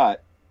I thought.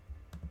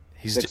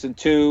 He's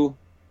 6-2,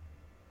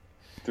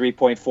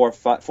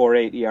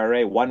 3.448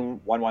 ERA,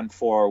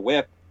 1.114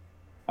 WHIP,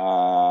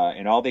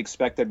 and all the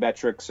expected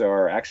metrics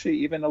are actually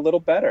even a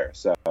little better.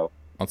 So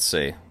let's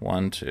see,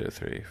 1, 2,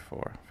 3,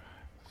 4.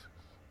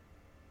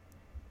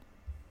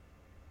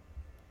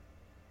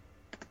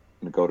 I'm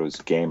gonna go to his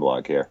game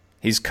log here.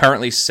 He's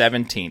currently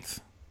 17th.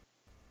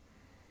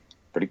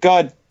 Pretty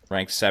good.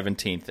 Ranked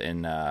 17th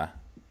in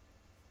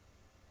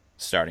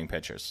starting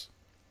pitchers.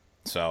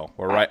 So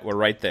we're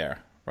right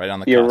there. Right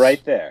on the cusp. You're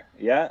right there.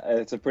 Yeah,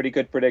 it's a pretty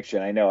good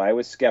prediction. I know. I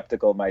was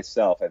skeptical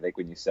myself, I think,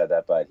 when you said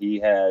that, but he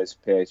has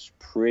pitched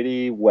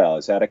pretty well.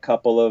 He's had a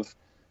couple of,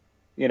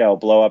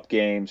 blow-up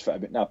games.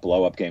 Not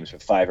blow-up games,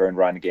 but 5 earned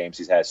run games.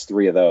 He has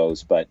 3 of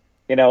those. But,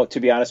 to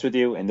be honest with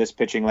you, in this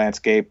pitching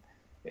landscape,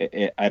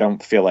 I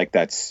don't feel like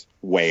that's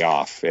way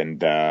off.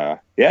 And,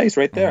 he's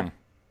right there. Mm-hmm.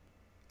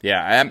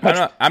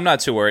 Yeah, I'm not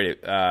too worried.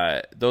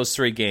 Those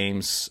 3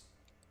 games,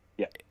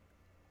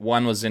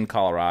 one was in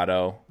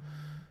Colorado,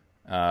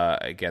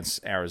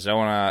 against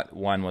Arizona.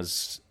 One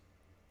was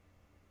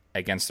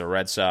against the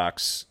Red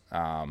Sox.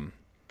 Back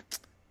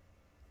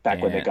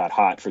when they got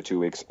hot for 2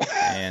 weeks.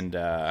 And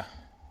I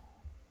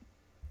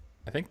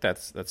think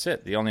that's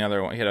it. The only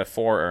other one, he had a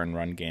 4 earned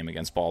run game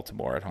against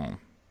Baltimore at home.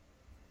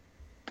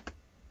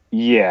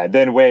 Yeah,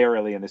 then way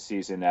early in the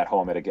season at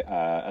home at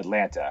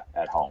Atlanta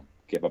at home.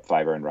 Give up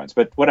 5 earned runs.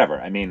 But whatever.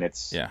 I mean,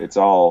 it's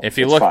all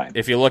fine.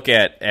 If you look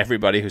at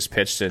everybody who's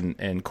pitched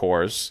in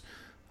Coors,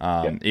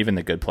 even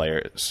the good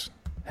players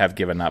have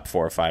given up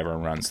 4 or 5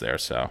 earned runs there.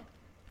 So,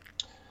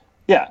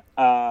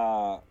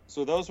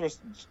 so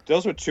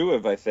those were 2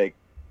 of, I think,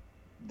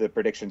 the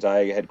predictions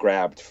I had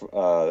grabbed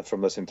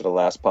from listening to the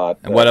last pod.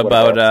 And what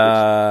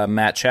about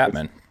Matt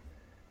Chapman?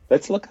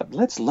 Let's look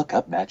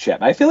up Matt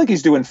Chapman. I feel like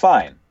he's doing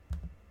fine.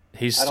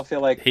 I don't feel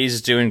like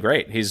he's doing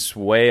great. He's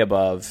way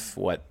above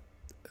what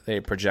they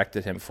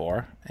projected him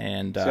for.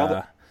 And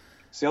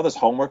see all this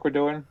homework we're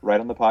doing right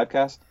on the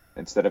podcast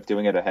instead of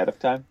doing it ahead of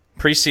time?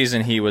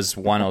 Preseason, he was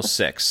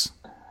 106.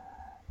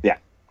 Yeah.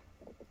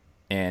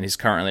 And he's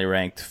currently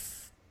ranked,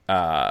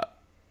 where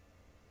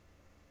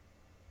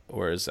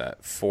is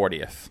that?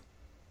 40th.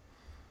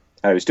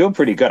 He's doing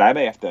pretty good. I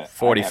may have to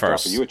 41st.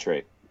 Offer you a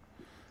trade.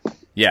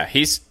 Yeah,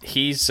 he's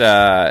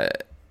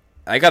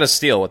I got a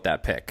steal with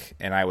that pick,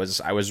 and I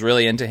was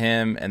really into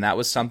him, and that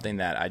was something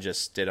that I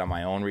just did on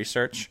my own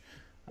research.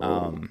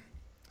 Some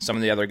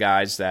of the other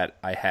guys that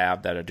I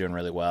have that are doing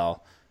really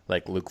well,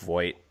 like Luke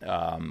Voigt,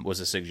 was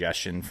a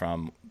suggestion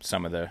from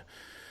some of the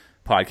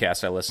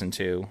podcasts I listened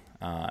to.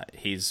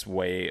 He's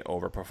way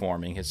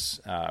overperforming his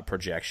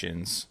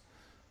projections,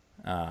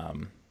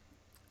 and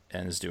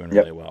is doing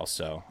really well.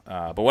 So,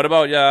 but what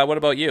about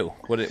you?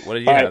 What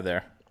did you have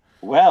there?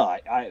 Well,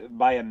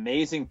 my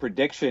amazing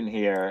prediction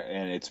here,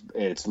 and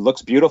it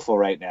looks beautiful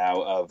right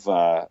now. Of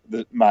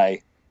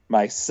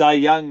my Cy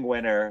Young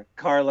winner,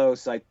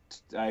 Carlos. I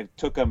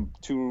took him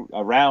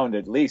a round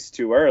at least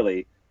too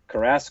early.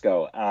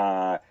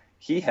 Carrasco.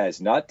 He has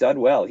not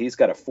done well. He's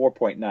got a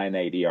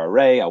 4.98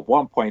 ERA, a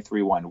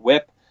 1.31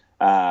 WHIP,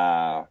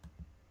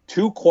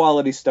 2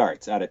 quality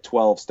starts out of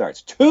 12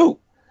 starts. 2,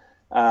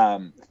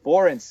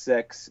 4 and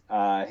 6.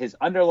 His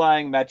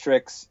underlying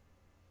metrics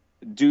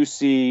do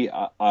see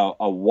a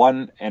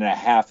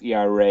 1.5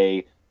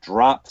 ERA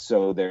drop,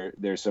 so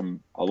there's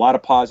a lot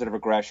of positive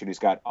regression. He's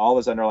got all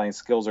his underlying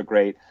skills are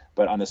great,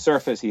 but on the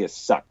surface he has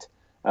sucked.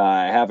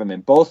 I have him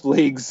in both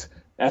leagues,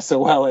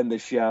 SOL in the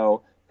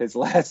show. His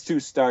last 2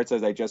 starts,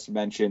 as I just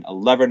mentioned,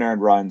 11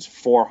 earned runs,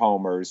 4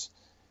 homers.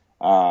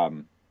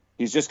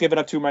 He's just given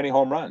up too many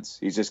home runs.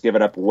 He's just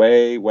given up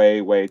way,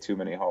 way, way too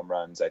many home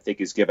runs. I think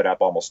he's given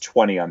up almost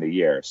 20 on the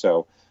year.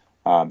 So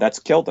that's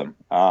killed him.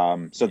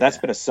 That's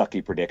been a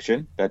sucky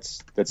prediction.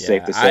 That's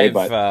safe to say.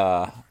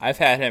 I've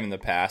had him in the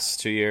past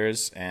 2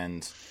 years,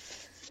 and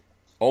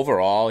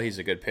overall, he's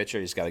a good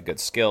pitcher. He's got good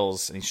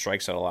skills, and he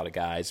strikes out a lot of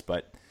guys.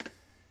 But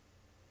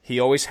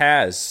he always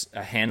has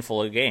a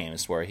handful of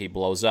games where he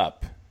blows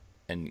up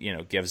and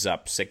gives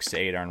up 6 to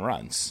 8 earned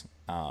runs.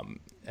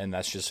 And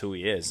that's just who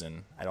he is,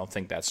 and I don't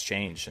think that's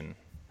changed. And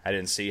I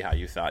didn't see how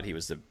you thought he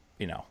was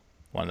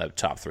one of the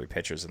top 3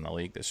 pitchers in the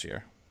league this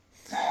year.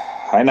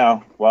 I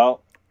know.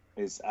 Well,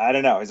 I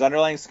don't know. His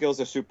underlying skills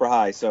are super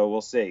high, so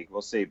we'll see.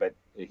 But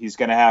he's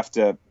going to have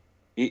to.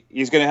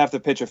 He's going to have to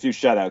pitch a few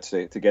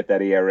shutouts to get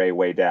that ERA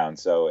way down.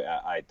 So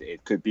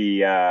it could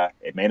be.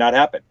 It may not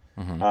happen.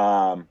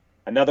 Mm-hmm.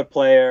 Another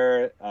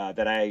player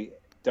that I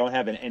don't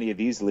have in any of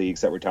these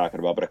leagues that we're talking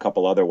about, but a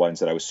couple other ones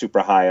that I was super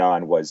high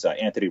on was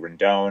Anthony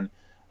Rendon.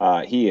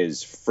 He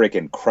is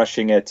freaking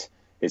crushing it.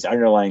 His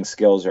underlying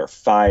skills are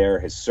fire.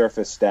 His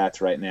surface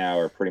stats right now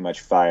are pretty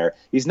much fire.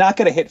 He's not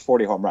going to hit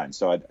 40 home runs,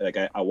 so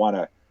I want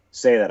to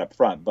say that up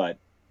front. But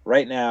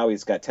right now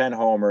he's got 10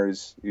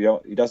 homers.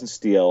 He doesn't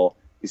steal.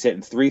 He's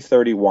hitting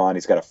 331.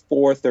 He's got a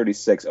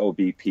 436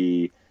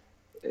 OBP.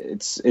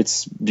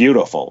 It's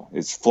beautiful.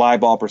 His fly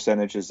ball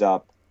percentage is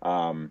up.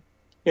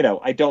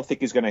 I don't think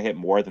he's going to hit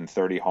more than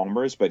 30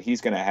 homers, but he's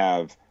going to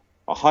have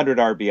 100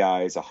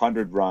 RBIs,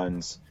 100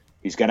 runs.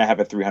 He's going to have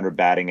a 300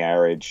 batting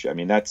average. I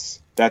mean,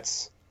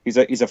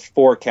 he's a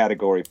 4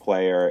 category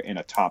player and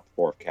a top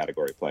 4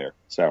 category player.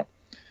 So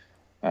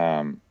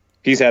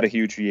he's had a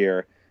huge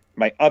year.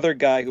 My other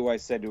guy who I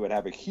said would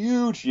have a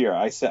huge year,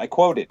 I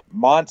quoted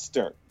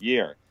monster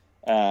year,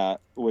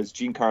 was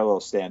Giancarlo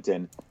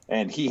Stanton,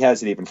 and he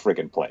hasn't even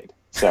friggin' played.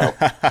 So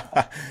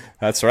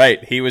that's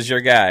right. He was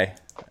your guy.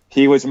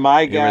 He was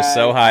my guy. You were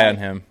so high on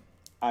him.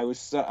 I was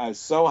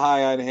so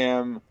high on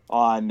him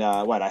on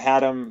I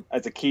had him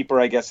as a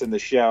keeper, I guess, in the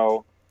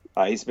show.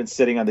 He's been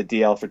sitting on the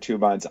DL for 2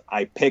 months.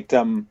 I picked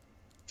him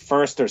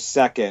first or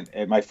second,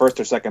 my first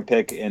or second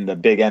pick in the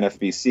big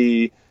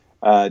NFBC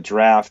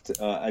draft.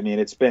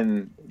 It's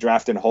been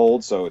draft and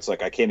hold, so it's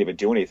like I can't even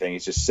do anything.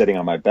 He's just sitting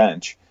on my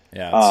bench.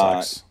 Yeah, it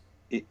sucks.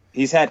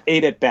 He's had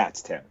 8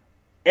 at-bats, Tim.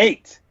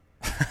 8!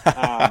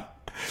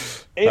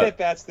 8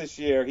 at-bats this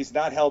year. He's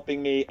not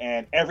helping me,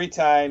 and every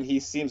time he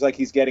seems like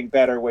he's getting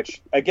better,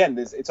 which, again,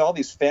 it's all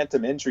these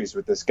phantom injuries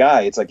with this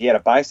guy. It's like he had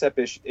a bicep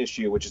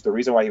issue, which is the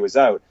reason why he was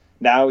out.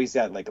 Now he's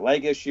got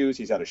leg issues.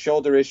 He's had a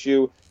shoulder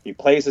issue. He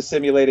plays a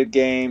simulated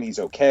game. He's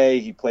okay.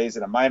 He plays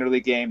in a minor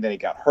league game. Then he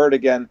got hurt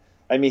again.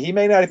 I mean, he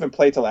may not even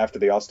play till after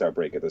the All-Star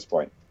break at this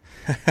point.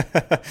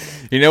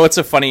 What's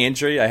a funny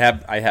injury? I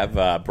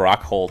have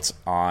Brock Holt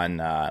on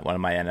one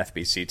of my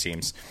NFBC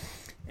teams,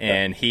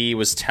 and he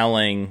was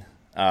telling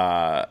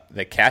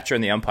the catcher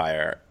and the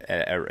umpire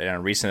in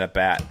a recent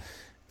at-bat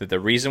that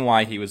the reason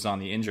why he was on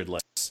the injured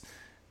list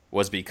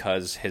was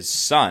because his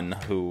son,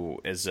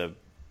 who is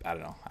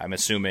I'm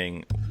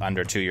assuming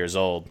under 2 years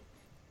old,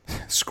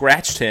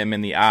 scratched him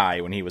in the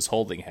eye when he was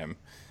holding him.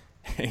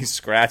 He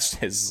scratched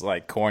his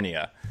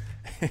cornea.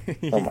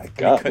 Oh my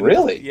God!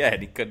 Really? Yeah,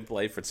 and he couldn't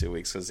play for 2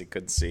 weeks because he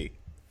couldn't see.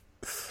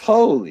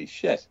 Holy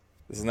shit!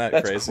 Isn't that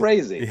That's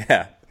crazy?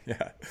 Yeah.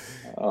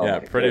 Oh Yeah,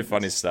 pretty goodness.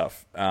 funny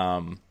stuff.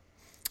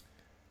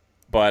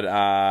 But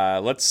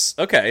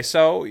okay,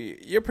 so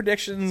your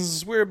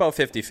predictions, we're about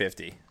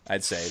 50-50,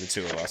 I'd say, the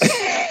two of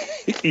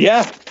us.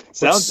 Yeah,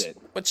 sounds it.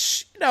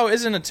 Which,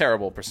 isn't a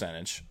terrible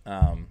percentage.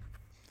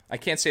 I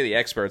can't say the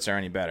experts are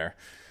any better.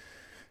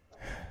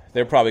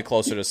 They're probably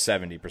closer to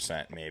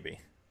 70%, maybe.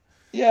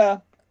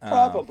 Yeah,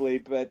 probably.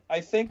 But I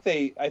think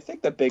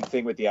the big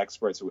thing with the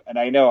experts, and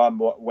I know I'm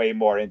way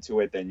more into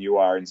it than you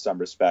are in some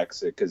respects,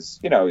 because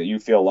you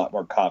feel a lot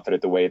more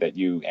confident the way that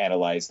you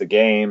analyze the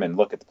game and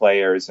look at the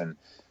players and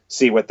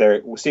see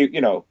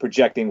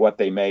projecting what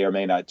they may or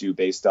may not do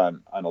based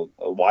on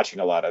watching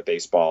a lot of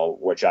baseball,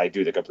 which I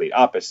do the complete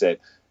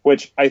opposite.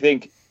 Which I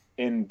think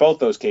in both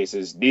those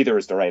cases, neither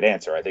is the right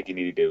answer. I think you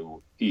need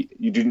to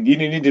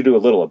do a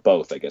little of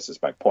both, I guess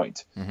is my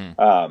point.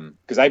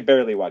 Because I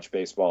barely watch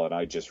baseball and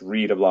I just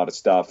read a lot of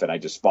stuff and I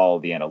just follow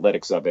the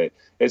analytics of it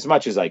as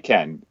much as I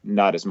can,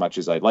 not as much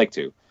as I'd like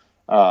to.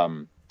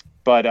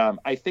 But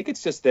I think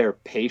it's just they're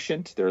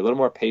patient. They're a little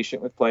more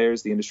patient with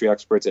players, the industry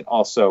experts, and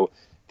also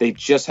they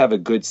just have a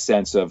good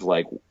sense of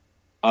like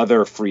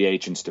other free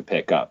agents to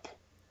pick up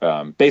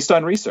based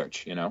on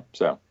research,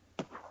 so.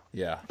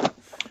 Yeah.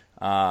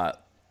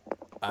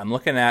 I'm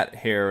looking at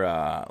here.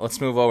 Let's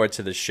move over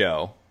to the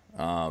show.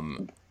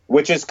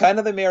 Which is kind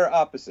of the mirror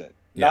opposite.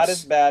 Yes. Not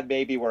as bad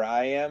maybe where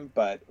I am,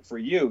 but for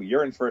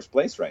you're in first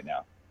place right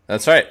now.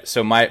 That's right.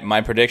 So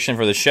my prediction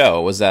for the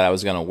show was that I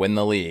was going to win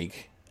the league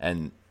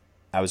and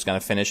I was going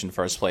to finish in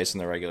first place in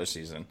the regular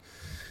season.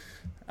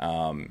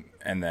 And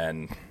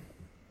then,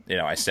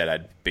 I said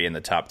I'd be in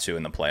the top 2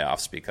 in the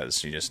playoffs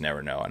because you just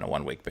never know on a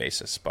 1-week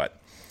basis. But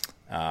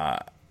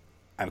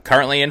I'm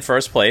currently in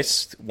first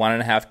place,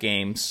 1.5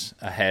 games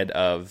ahead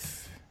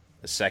of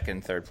the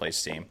second, third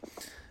place team.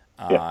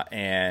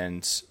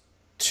 And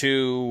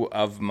 2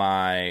 of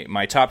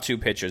my top 2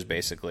 pitchers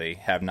basically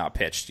have not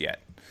pitched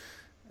yet.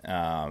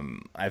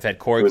 I've had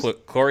Corey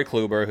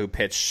Kluber, who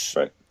pitched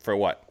for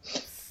what,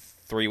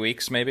 3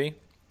 weeks maybe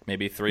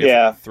 3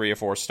 or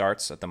 4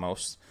 starts at the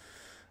most.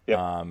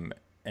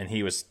 And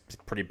he was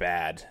pretty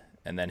bad,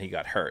 and then he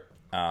got hurt.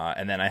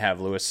 And then I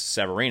have Luis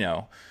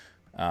Severino,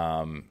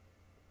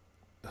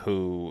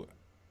 who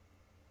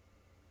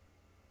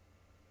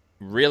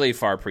really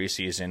far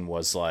preseason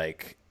was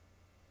like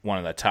one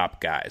of the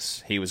top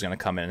guys. He was going to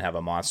come in and have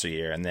a monster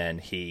year, and then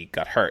he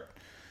got hurt,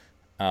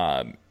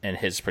 and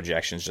his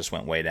projections just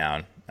went way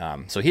down.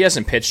 So he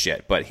hasn't pitched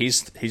yet, but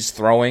he's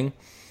throwing.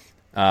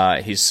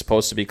 He's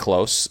supposed to be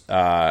close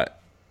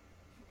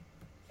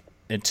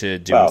into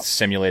doing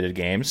simulated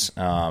games,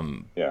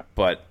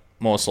 but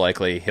most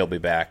likely he'll be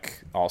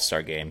back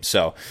All-Star game.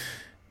 So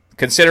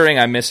considering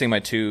I'm missing my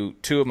two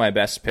of my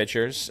best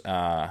pitchers,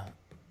 and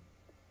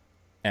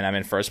I'm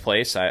in first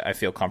place, I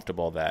feel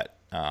comfortable that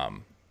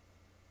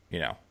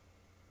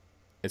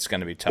it's going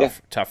to be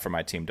tough for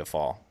my team to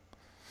fall.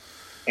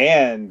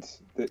 And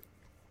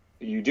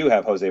you do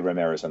have Jose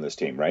Ramirez on this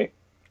team, right?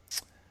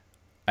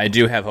 I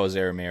do have Jose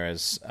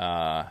Ramirez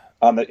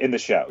in the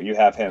show. You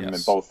have him in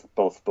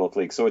both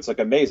leagues, so it's like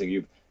amazing.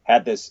 You've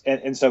had this,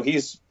 and so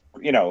he's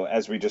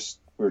as we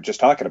were just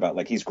talking about,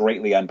 like he's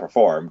greatly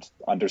underperformed,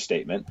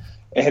 understatement,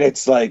 and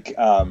it's like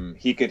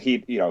he could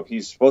heat.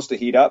 He's supposed to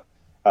heat up.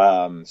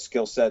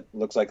 Skill set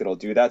looks like it'll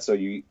do that. So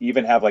you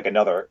even have like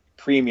another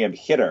premium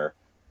hitter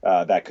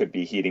that could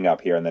be heating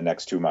up here in the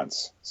next 2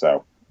 months.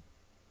 So.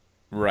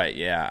 Right.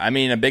 Yeah. I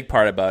mean, a big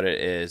part about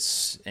it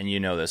is, and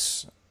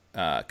this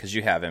because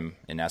you have him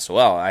in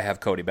SOL. I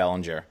have Cody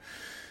Bellinger,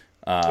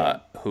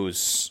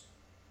 who's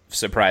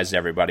surprised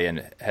everybody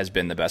and has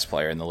been the best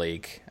player in the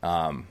league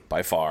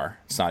by far.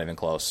 It's not even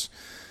close.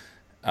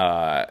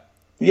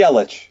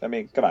 Yelich. I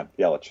mean, come on,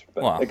 Yelich.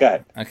 But, go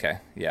ahead. Okay.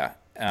 Yeah.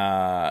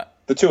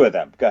 The 2 of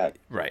them. Go ahead.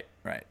 Right.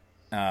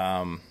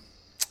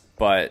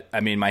 But I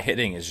mean, my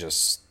hitting is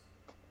just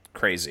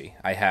crazy.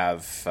 I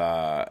have,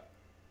 a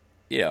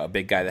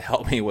big guy that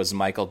helped me was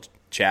Michael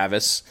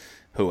Chavis,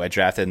 who I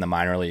drafted in the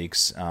minor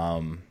leagues.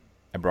 I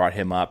brought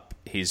him up.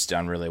 He's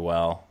done really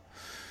well.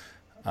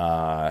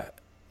 And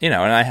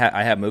I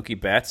have Mookie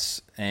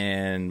Betts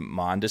and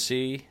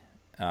Mondesi,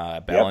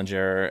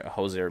 Bellinger,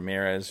 Jose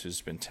Ramirez,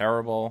 who's been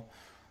terrible,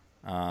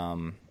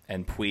 and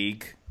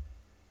Puig,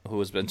 who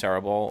has been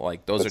terrible.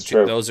 Like those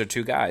are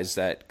 2 guys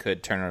that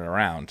could turn it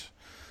around.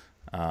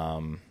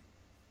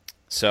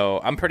 So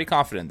I'm pretty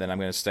confident that I'm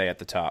going to stay at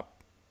the top.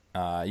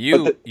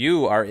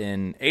 You are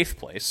in 8th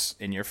place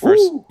in your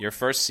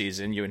first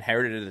season. You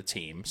inherited a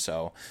team,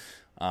 so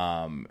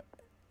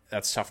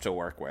that's tough to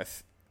work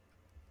with.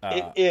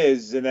 It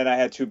is, and then I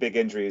had 2 big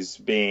injuries,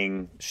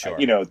 being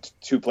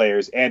 2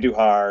 players: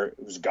 Andujar,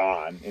 who's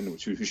gone and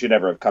who should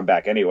never have come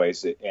back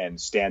anyways, and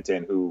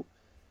Stanton, who,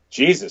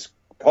 Jesus,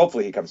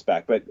 hopefully he comes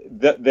back, but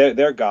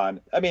they're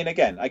gone. I mean,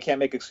 again, I can't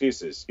make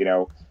excuses,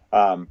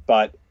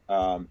 but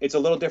it's a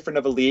little different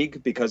of a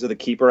league because of the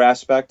keeper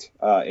aspect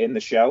in the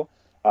show,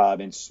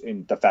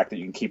 in the fact that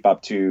you can keep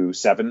up to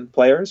 7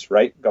 players,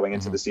 right, going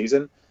into the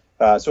season.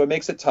 So it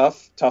makes it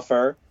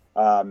tougher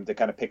to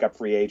kind of pick up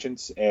free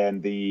agents,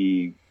 and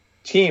the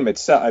team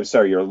itself,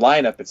 your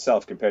lineup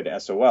itself compared to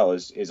SOL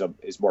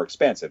is more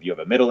expansive. You have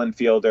a middle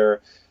infielder,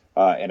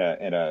 in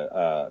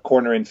a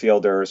corner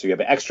infielder, so you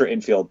have extra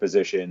infield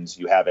positions.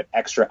 You have an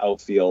extra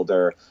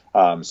outfielder,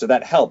 so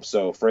that helps.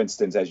 So, for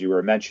instance, as you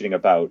were mentioning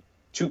about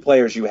two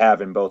players you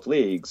have in both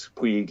leagues,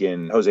 Puig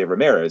and Jose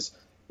Ramirez,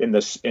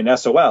 in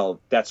SOL,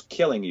 that's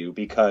killing you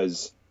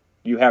because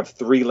you have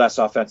three less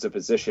offensive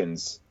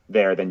positions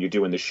there than you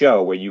do in the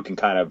show, where you can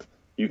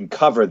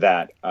cover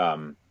that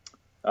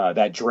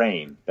that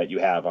drain that you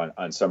have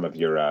on some of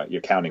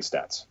your counting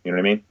stats. You know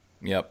what I mean?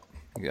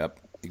 Yep,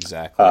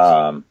 exactly.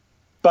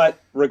 But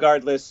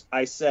regardless,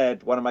 I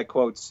said one of my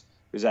quotes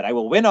is that I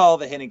will win all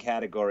the hitting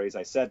categories.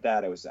 I said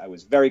that I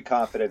was very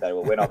confident that I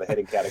will win all the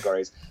hitting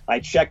categories. I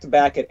checked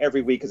back at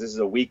every week because this is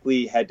a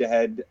weekly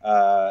head-to-head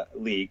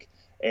league,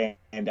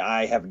 and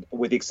I have,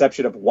 with the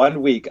exception of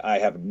 1 week, I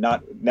have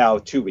not, now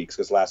 2 weeks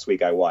because last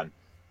week I won.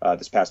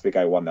 This past week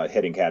I won the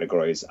hitting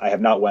categories.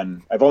 I've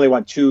only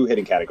won 2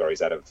 hitting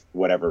categories out of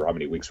how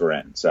many weeks we're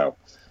in. So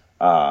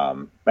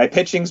my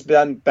pitching's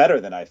been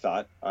better than I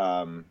thought,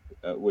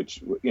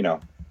 which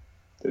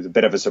is a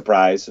bit of a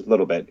surprise, a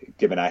little bit,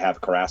 given I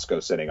have Carrasco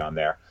sitting on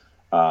there.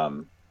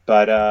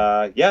 But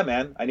yeah,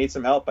 man, I need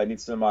some help. I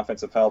need some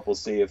offensive help. We'll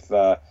see if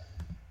well,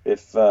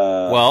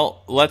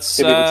 let's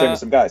maybe we can train with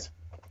some guys.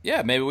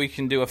 Yeah, maybe we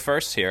can do a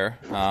first here,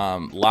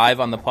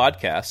 live on the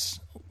podcast.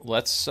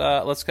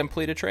 Let's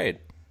complete a trade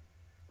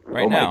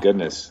right now. Oh my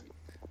goodness,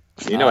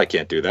 I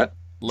can't do that.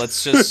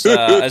 Let's just.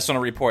 I just want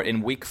to report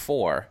in week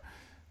 4.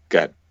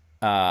 Good.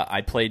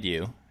 I played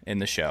you in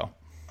the show.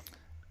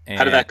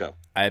 How did that go?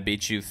 I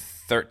beat you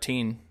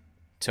 13-1.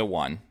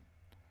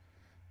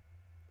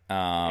 In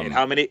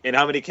how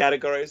many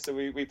categories do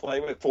we play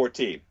with?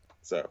 14.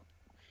 So.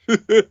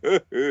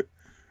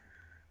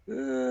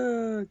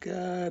 Oh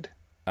God.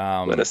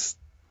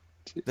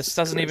 This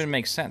doesn't even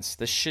make sense.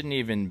 This shouldn't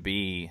even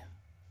be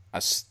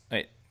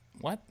wait,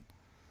 what?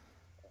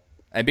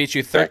 I beat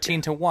you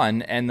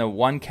 13-1, and the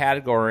one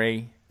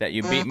category that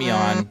you beat me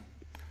on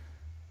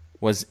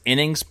was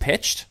innings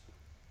pitched.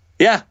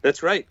 Yeah,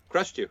 that's right.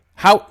 Crushed you.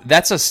 How?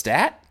 That's a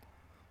stat?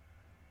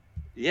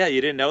 Yeah,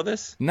 you didn't know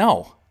this?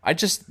 No.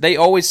 They've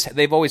always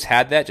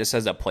had that just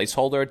as a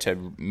placeholder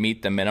to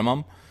meet the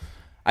minimum.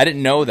 I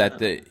didn't know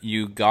that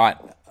you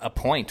got a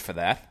point for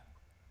that.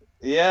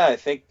 Yeah, I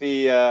think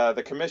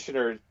the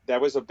commissioner, that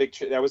was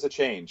a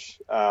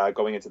change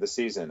going into the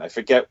season. I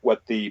forget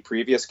what the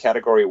previous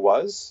category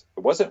was.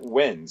 It wasn't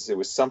wins. It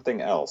was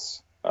something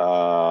else.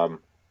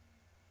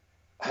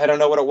 I don't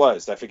know what it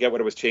was. I forget what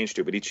it was changed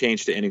to, but he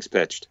changed to innings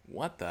pitched.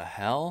 What the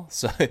hell?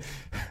 So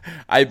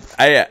I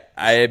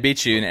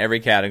beat you in every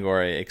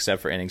category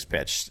except for innings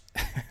pitched,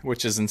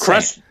 which is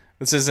insane.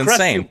 This is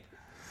insane.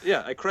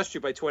 Yeah, I crushed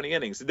you by 20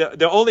 innings.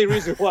 The only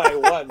reason why I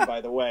won,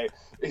 by the way,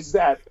 is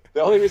that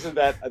the only reason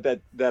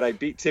that I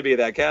beat Timmy in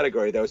that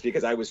category, though, is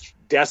because I was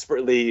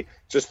desperately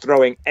just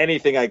throwing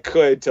anything I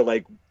could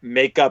to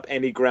make up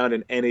any ground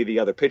in any of the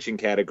other pitching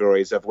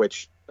categories, of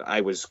which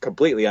I was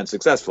completely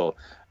unsuccessful.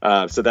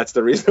 So that's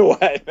the reason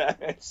why I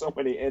had so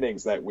many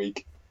innings that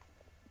week.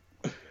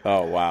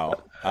 Oh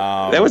wow,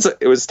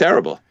 it was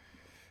terrible.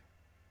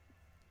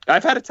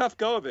 I've had a tough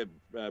go of it,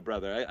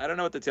 brother. I don't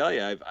know what to tell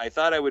you. I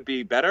thought I would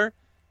be better.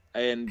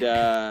 And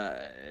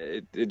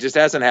it just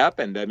hasn't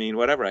happened. I mean,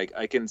 whatever.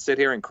 I can sit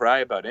here and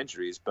cry about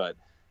injuries, but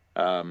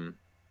all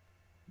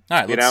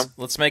right.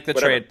 Let's make the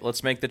trade.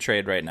 Let's make the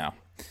trade right now.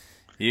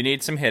 You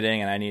need some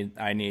hitting, and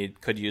I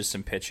could use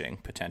some pitching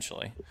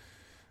potentially.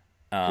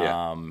 You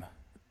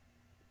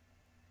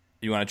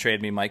want to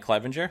trade me Mike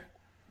Clevenger?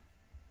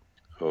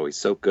 Oh, he's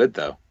so good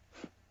though.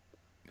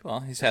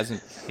 Well, he's not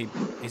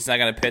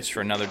going to pitch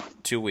for another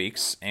 2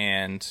 weeks,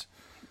 and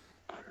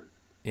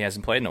he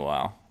hasn't played in a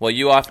while. Well,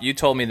 you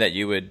told me that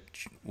you would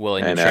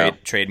willing to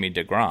trade me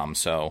DeGrom,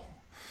 so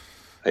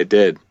I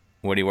did.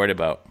 What are you worried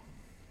about?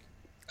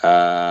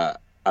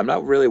 I'm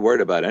not really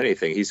worried about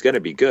anything. He's going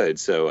to be good,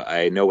 so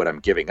I know what I'm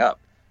giving up.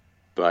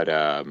 But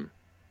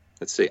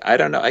let's see. I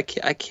don't know. I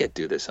can't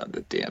do this on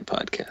the damn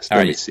podcast. All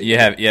right, let me see. You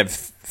have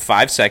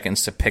 5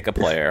 seconds to pick a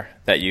player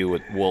that you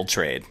will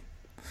trade,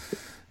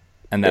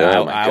 and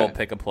then I will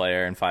pick a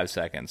player in 5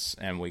 seconds,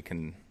 and we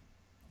can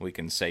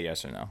say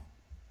yes or no.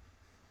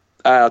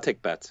 I'll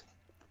take bets.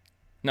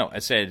 No, I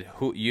said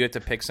you have to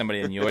pick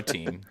somebody in your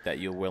team that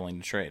you're willing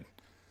to trade.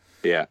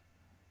 Yeah.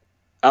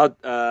 I'll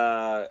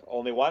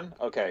only one?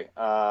 Okay.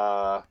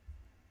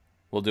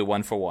 We'll do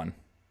 1 for 1.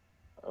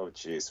 Oh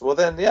jeez. Well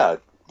then, yeah.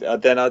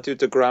 Then I'll do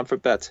DeGrom for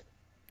bets.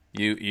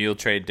 You'll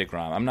trade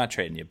DeGrom. I'm not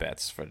trading you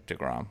bets for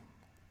DeGrom.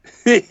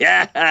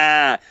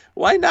 Yeah.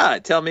 Why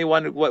not? Tell me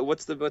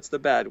what's the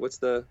bad? What's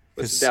the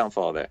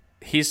downfall there?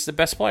 He's the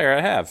best player I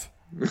have.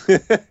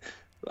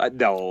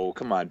 No,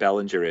 come on.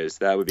 Bellinger is.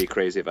 That would be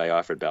crazy if I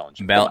offered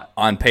Bellinger.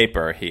 On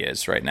paper, he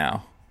is right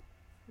now,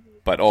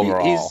 but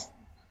overall,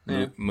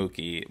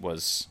 Mookie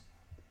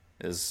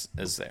is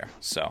there.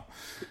 So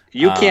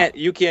you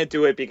can't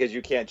do it because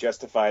you can't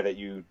justify that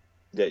you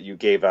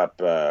gave up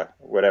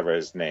whatever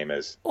his name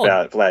is,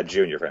 Vlad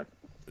Jr. for him.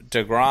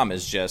 DeGrom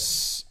is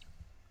just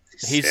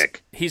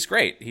sick. He's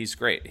great. He's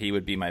great. He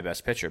would be my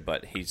best pitcher,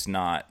 but he's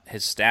not.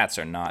 His stats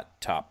are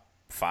not top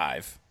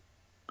 5.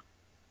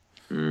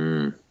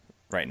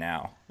 right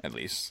now, at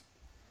least.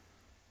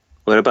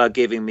 What about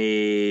giving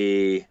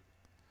me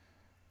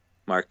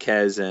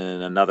Marquez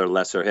and another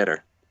lesser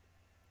hitter?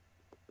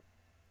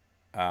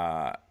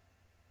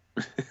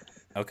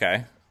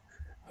 Okay.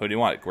 Who do you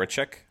want?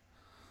 Grichuk?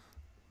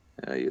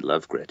 You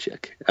love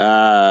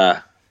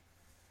Grichuk.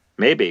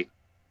 Maybe.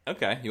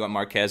 Okay. You want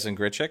Marquez and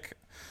Grichuk?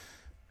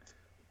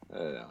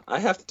 I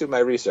have to do my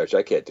research.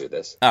 I can't do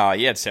this. Oh,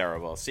 yeah, it's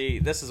terrible. See,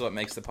 this is what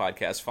makes the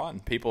podcast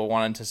fun. People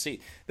wanting to see.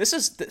 This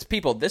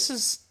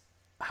is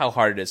how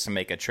hard it is to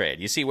make a trade.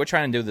 You see, we're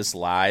trying to do this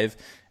live.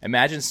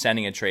 Imagine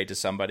sending a trade to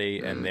somebody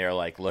and they're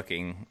like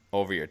looking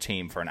over your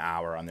team for an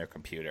hour on their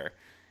computer,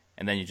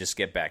 and then you just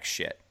get back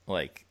shit.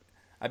 Like,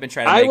 I've been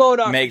trying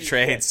to make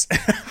trades.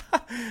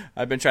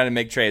 I've been trying to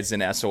make trades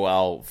in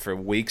SOL for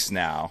weeks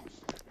now,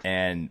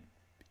 and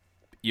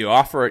you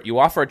offer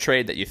a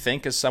trade that you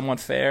think is somewhat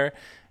fair,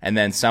 and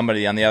then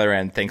somebody on the other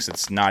end thinks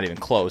it's not even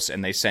close,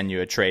 and they send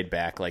you a trade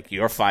back like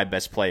your 5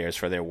 best players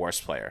for their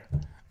worst player.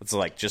 It's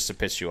like just to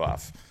piss you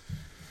off.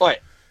 Right.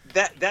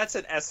 That's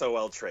an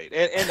SOL trade,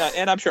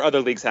 and I'm sure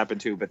other leagues happen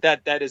too, but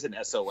that is an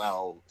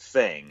SOL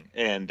thing,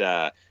 and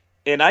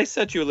I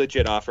sent you a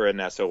legit offer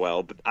in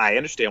SOL, but I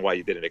understand why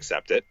you didn't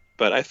accept it,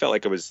 but I felt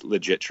like it was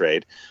legit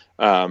trade,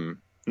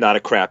 not a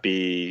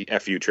crappy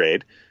FU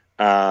trade,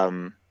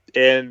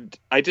 and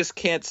I just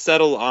can't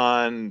settle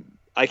on.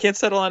 I can't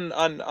settle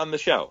on the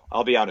show.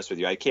 I'll be honest with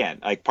you. I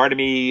can't. Like, part of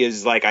me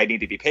is like, I need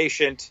to be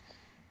patient,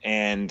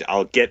 and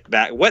I'll get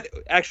back. What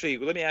actually?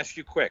 Let me ask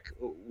you quick.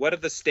 What are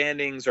the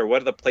standings or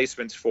what are the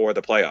placements for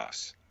the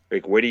playoffs?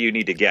 Like, where do you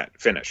need to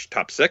finish?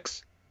 Top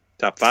 6,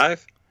 top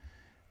 5?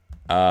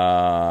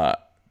 Must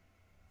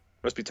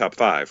be top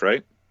 5,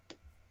 right?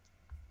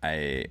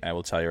 I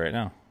will tell you right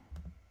now.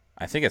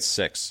 I think it's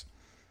 6.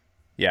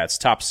 Yeah, it's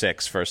top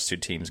 6. First 2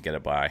 teams get a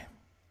bye.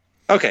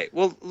 Okay,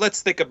 well,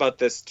 let's think about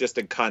this just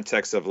in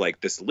context of like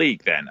this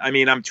league then. I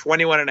mean, I'm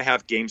 21 and a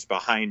half games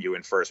behind you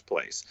in first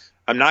place.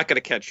 I'm not going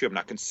to catch you. I'm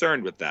not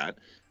concerned with that.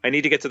 I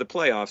need to get to the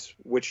playoffs,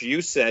 which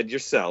you said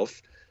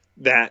yourself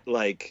that,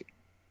 like,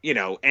 you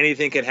know,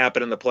 anything can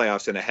happen in the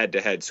playoffs in a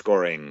head-to-head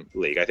scoring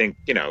league. I think,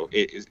 you know,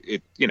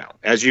 it you know,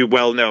 as you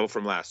well know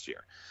from last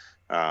year.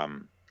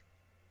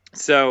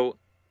 So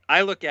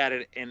I look at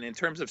it, and in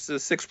terms of the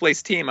 6th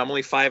place team, I'm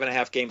only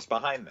 5.5 games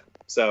behind them.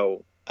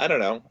 So I don't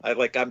know.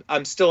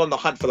 I'm still in the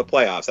hunt for the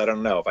playoffs. I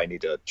don't know if I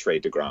need to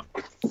trade DeGrom.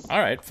 All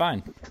right,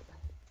 fine.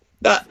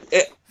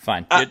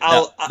 Fine.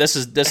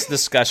 This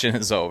discussion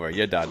is over.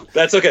 You're done.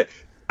 That's okay.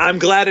 I'm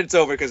glad it's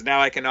over because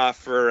now I can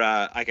offer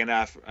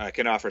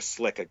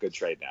Slick a good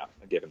trade now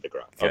and give him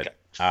DeGrom. Good.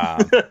 Okay. All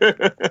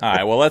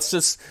right. Well, let's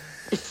just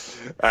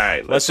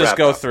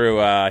go through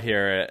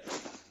here.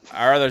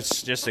 Our other,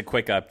 just a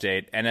quick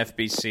update.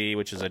 NFBC,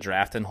 which is a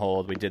draft and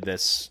hold. We did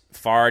this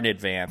far in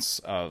advance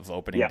of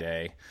opening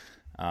day.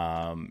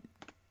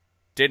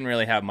 Didn't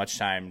really have much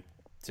time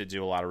to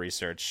do a lot of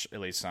research, at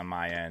least on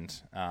my end.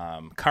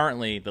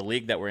 Currently, the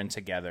league that we're in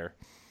together,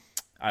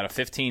 out of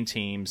 15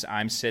 teams,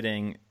 I'm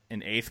sitting in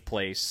 8th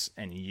place,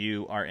 and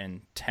you are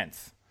in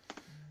 10th.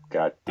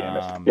 God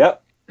damn it.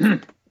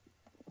 Yep.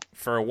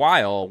 For a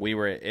while, we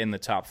were in the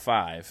top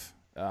 5,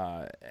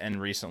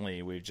 and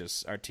recently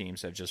our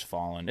teams have just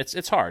fallen.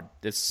 It's hard.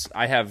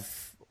 I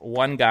have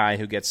one guy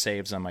who gets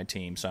saves on my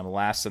team, so I'm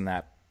last in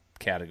that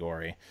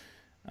category.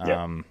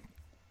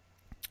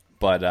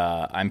 But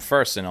I'm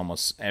first in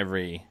almost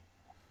every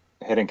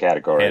hitting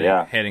category.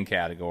 Hitting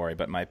category,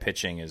 but my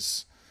pitching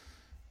is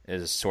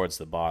towards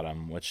the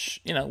bottom, which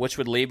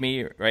would leave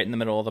me right in the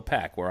middle of the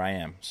pack where I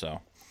am.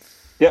 So,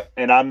 yep,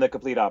 and I'm the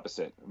complete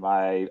opposite.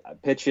 My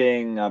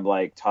pitching, I'm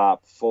like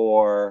top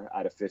 4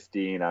 out of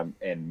 15.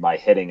 And my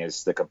hitting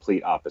is the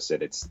complete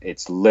opposite.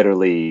 It's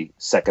literally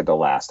second to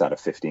last out of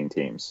 15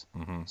 teams.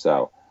 Mm-hmm.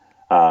 So,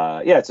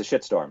 it's a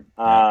shitstorm.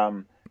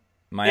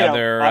 My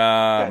other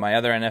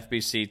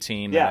NFBC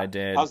team that I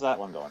did. How's that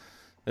one going?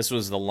 This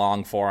was the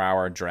long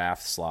 4-hour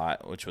draft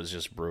slot, which was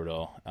just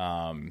brutal.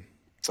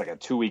 It's like a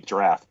 2-week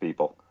draft,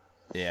 people.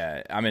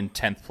 Yeah, I'm in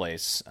 10th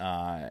place,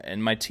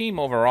 and my team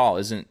overall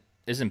isn't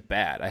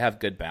bad. I have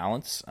good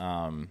balance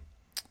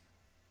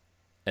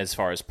as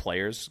far as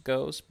players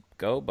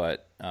go,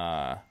 but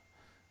I'm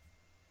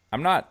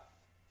not.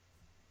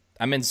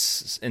 I'm in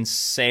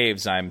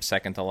saves. I'm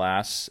second to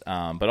last,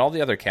 but all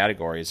the other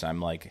categories,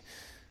 I'm like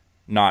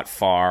not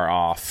far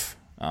off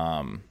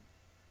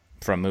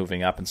from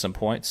moving up in some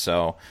points.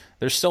 So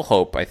there's still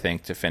hope, I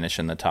think, to finish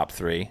in the top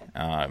 3.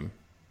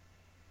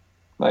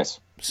 Nice.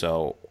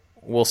 So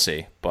we'll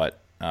see,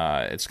 but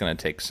it's going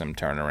to take some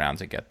turnaround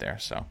to get there.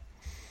 So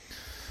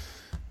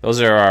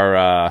those are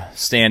our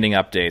standing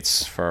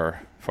updates for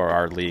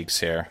our leagues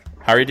here.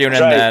 How are you doing in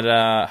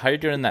that? How are you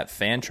doing in that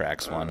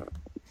Fantrax one?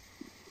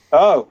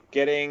 Oh,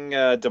 getting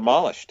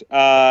demolished.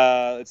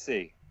 Let's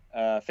see.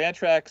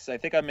 Fantrax, I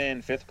think I'm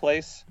in 5th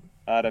place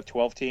out of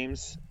 12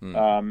 teams.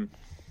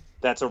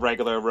 That's a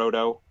regular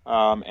roto.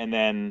 And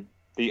then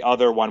The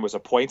other one was a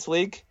points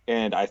league,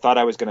 and I thought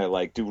I was going to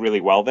like do really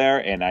well there,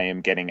 and I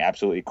am getting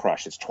absolutely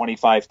crushed. It's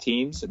 24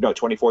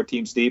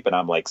 teams deep, and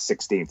I'm like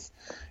 16th,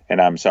 and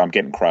I'm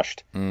getting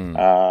crushed.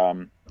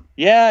 Yeah,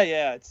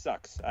 it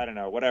sucks. I don't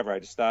know, whatever. I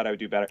just thought I would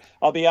do better.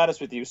 I'll be honest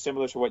with you,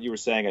 similar to what you were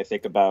saying, I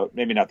think about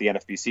maybe not the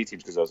NFBC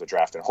teams because those are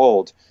draft and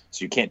hold,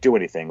 so you can't do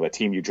anything. The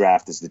team you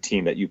draft is the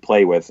team that you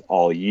play with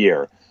all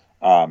year,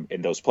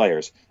 in those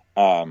players.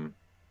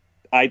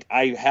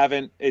 I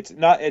haven't. It's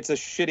a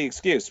shitty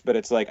excuse, but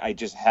it's like I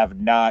just have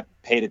not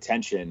paid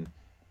attention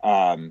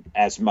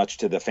as much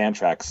to the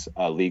Fantrax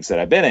leagues that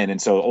I've been in,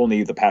 and so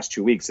only the past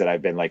 2 weeks that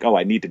I've been like, oh,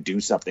 I need to do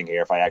something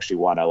here if I actually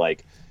want to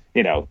like,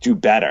 do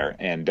better.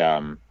 And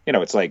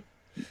it's like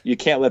you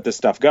can't let this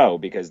stuff go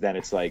because then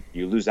it's like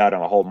you lose out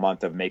on a whole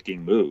month of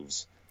making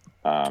moves.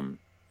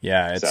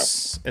 Yeah,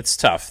 it's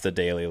tough, the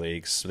daily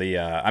leagues.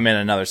 I'm in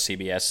another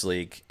CBS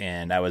league,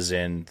 and I was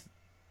in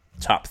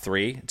top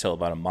 3 until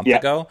about a month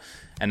ago,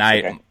 and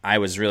I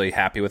was really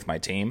happy with my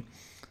team,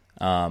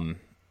 and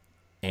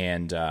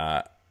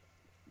I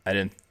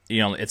didn't,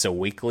 it's a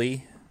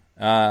weekly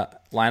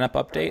lineup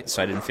update,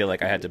 so I didn't feel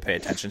like I had to pay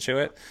attention to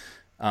it.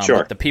 Sure.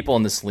 But the people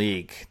in this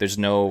league, there's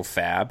no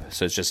fab,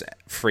 so it's just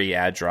free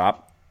ad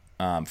drop,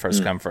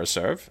 first come first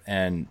serve,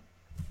 and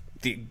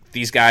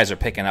these guys are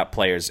picking up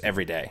players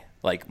every day,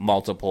 like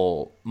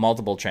multiple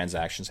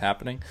transactions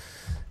happening,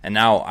 and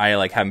now I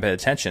like haven't paid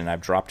attention, and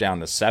I've dropped down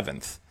to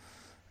 7th.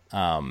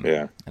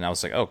 And I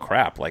was like, oh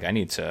crap, like I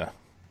need to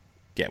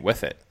get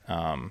with it.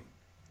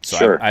 So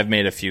sure. I've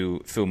made a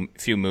few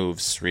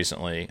moves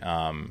recently,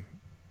 and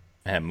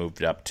have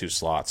moved up 2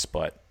 slots,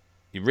 but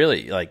you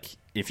really like,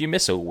 if you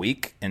miss a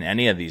week in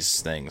any of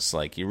these things,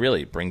 like it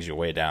really brings you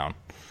way down.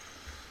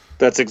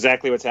 That's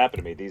exactly what's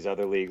happened to me. These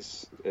other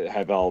leagues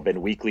have all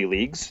been weekly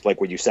leagues,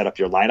 like when you set up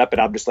your lineup, and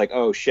I'm just like,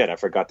 oh shit, I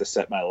forgot to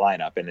set my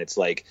lineup. And it's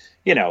like,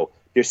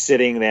 you're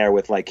sitting there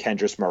with like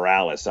Kendrys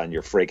Morales on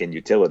your friggin'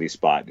 utility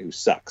spot who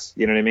sucks.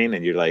 You know what I mean?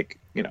 And you're like,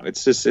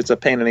 it's a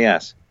pain in the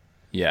ass.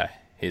 Yeah,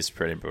 he's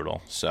pretty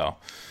brutal. So,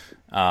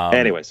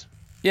 anyways,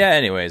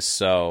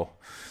 so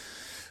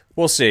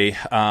we'll see.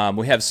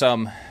 We have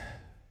some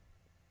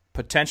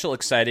potential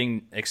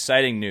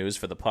exciting news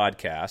for the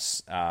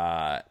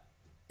podcast.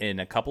 In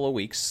a couple of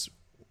weeks,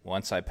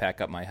 once I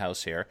pack up my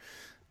house here,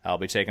 I'll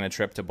be taking a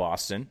trip to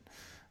Boston,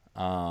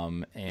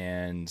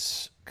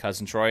 and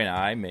Cousin Troy and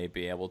I may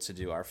be able to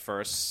do our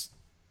first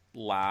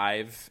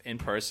live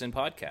in-person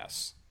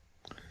podcast.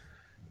 I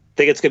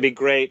think it's gonna be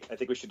great. I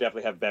think we should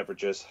definitely have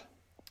beverages.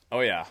 Oh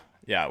yeah.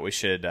 We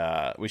should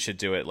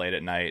do it late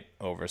at night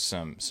over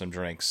some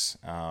drinks.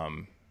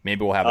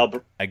 Maybe we'll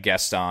have a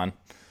guest on.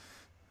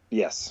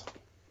 Yes.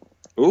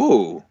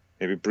 Ooh,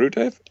 maybe Brew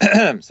Dave.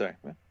 Sorry.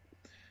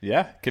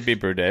 Yeah, could be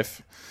Brew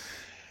Dave.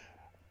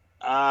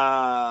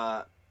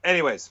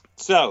 Anyways,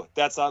 so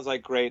that sounds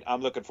like great.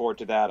 I'm looking forward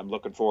to that. I'm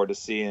looking forward to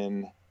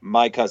seeing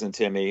my cousin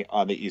Timmy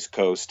on the East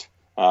Coast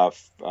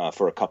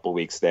for a couple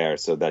weeks there.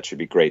 So that should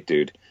be great,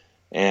 dude.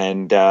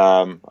 And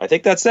I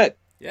think that's it.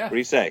 Yeah. What do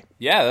you say?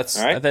 Yeah,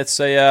 that's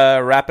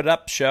a wrap it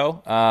up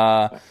show.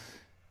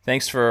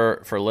 Thanks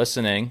for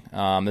listening.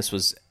 This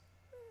was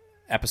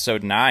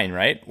episode 9,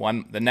 right?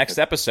 The next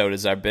episode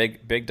is our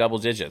big double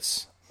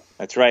digits.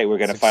 That's right. We're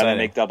going to finally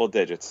make double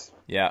digits.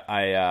 Yeah,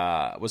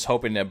 I was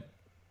hoping to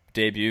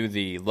debut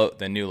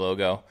the new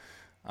logo.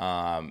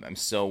 I'm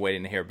still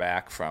waiting to hear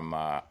back from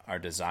our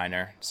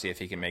designer, see if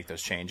he can make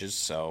those changes.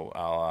 So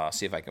I'll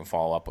see if I can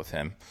follow up with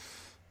him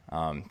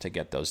to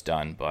get those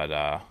done.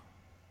 But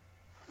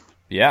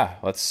yeah,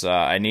 let's.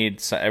 I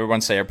need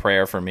everyone say a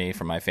prayer for me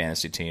for my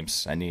fantasy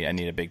teams. I need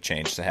a big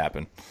change to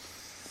happen.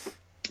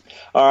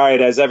 All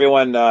right, as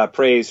everyone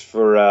prays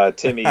for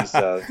Timmy's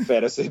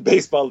fantasy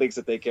baseball leagues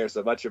that they care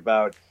so much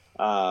about.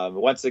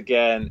 Once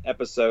again,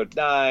 episode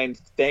 9.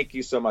 Thank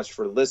you so much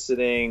for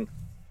listening.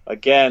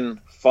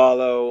 Again,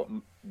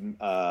 follow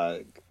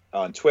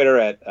on Twitter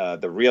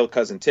at The Real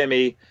Cousin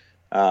Timmy,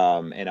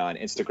 and on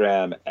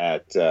Instagram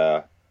at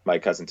My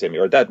Cousin Timmy.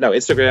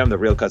 Instagram, The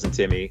Real Cousin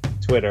Timmy.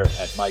 Twitter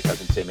at My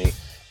Cousin Timmy.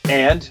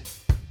 And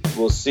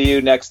we'll see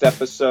you next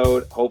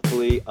episode,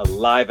 hopefully a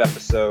live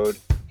episode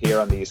here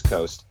on the East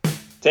Coast.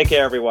 Take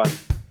care, everyone.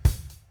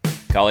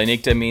 Kali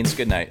Nikta means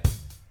good night.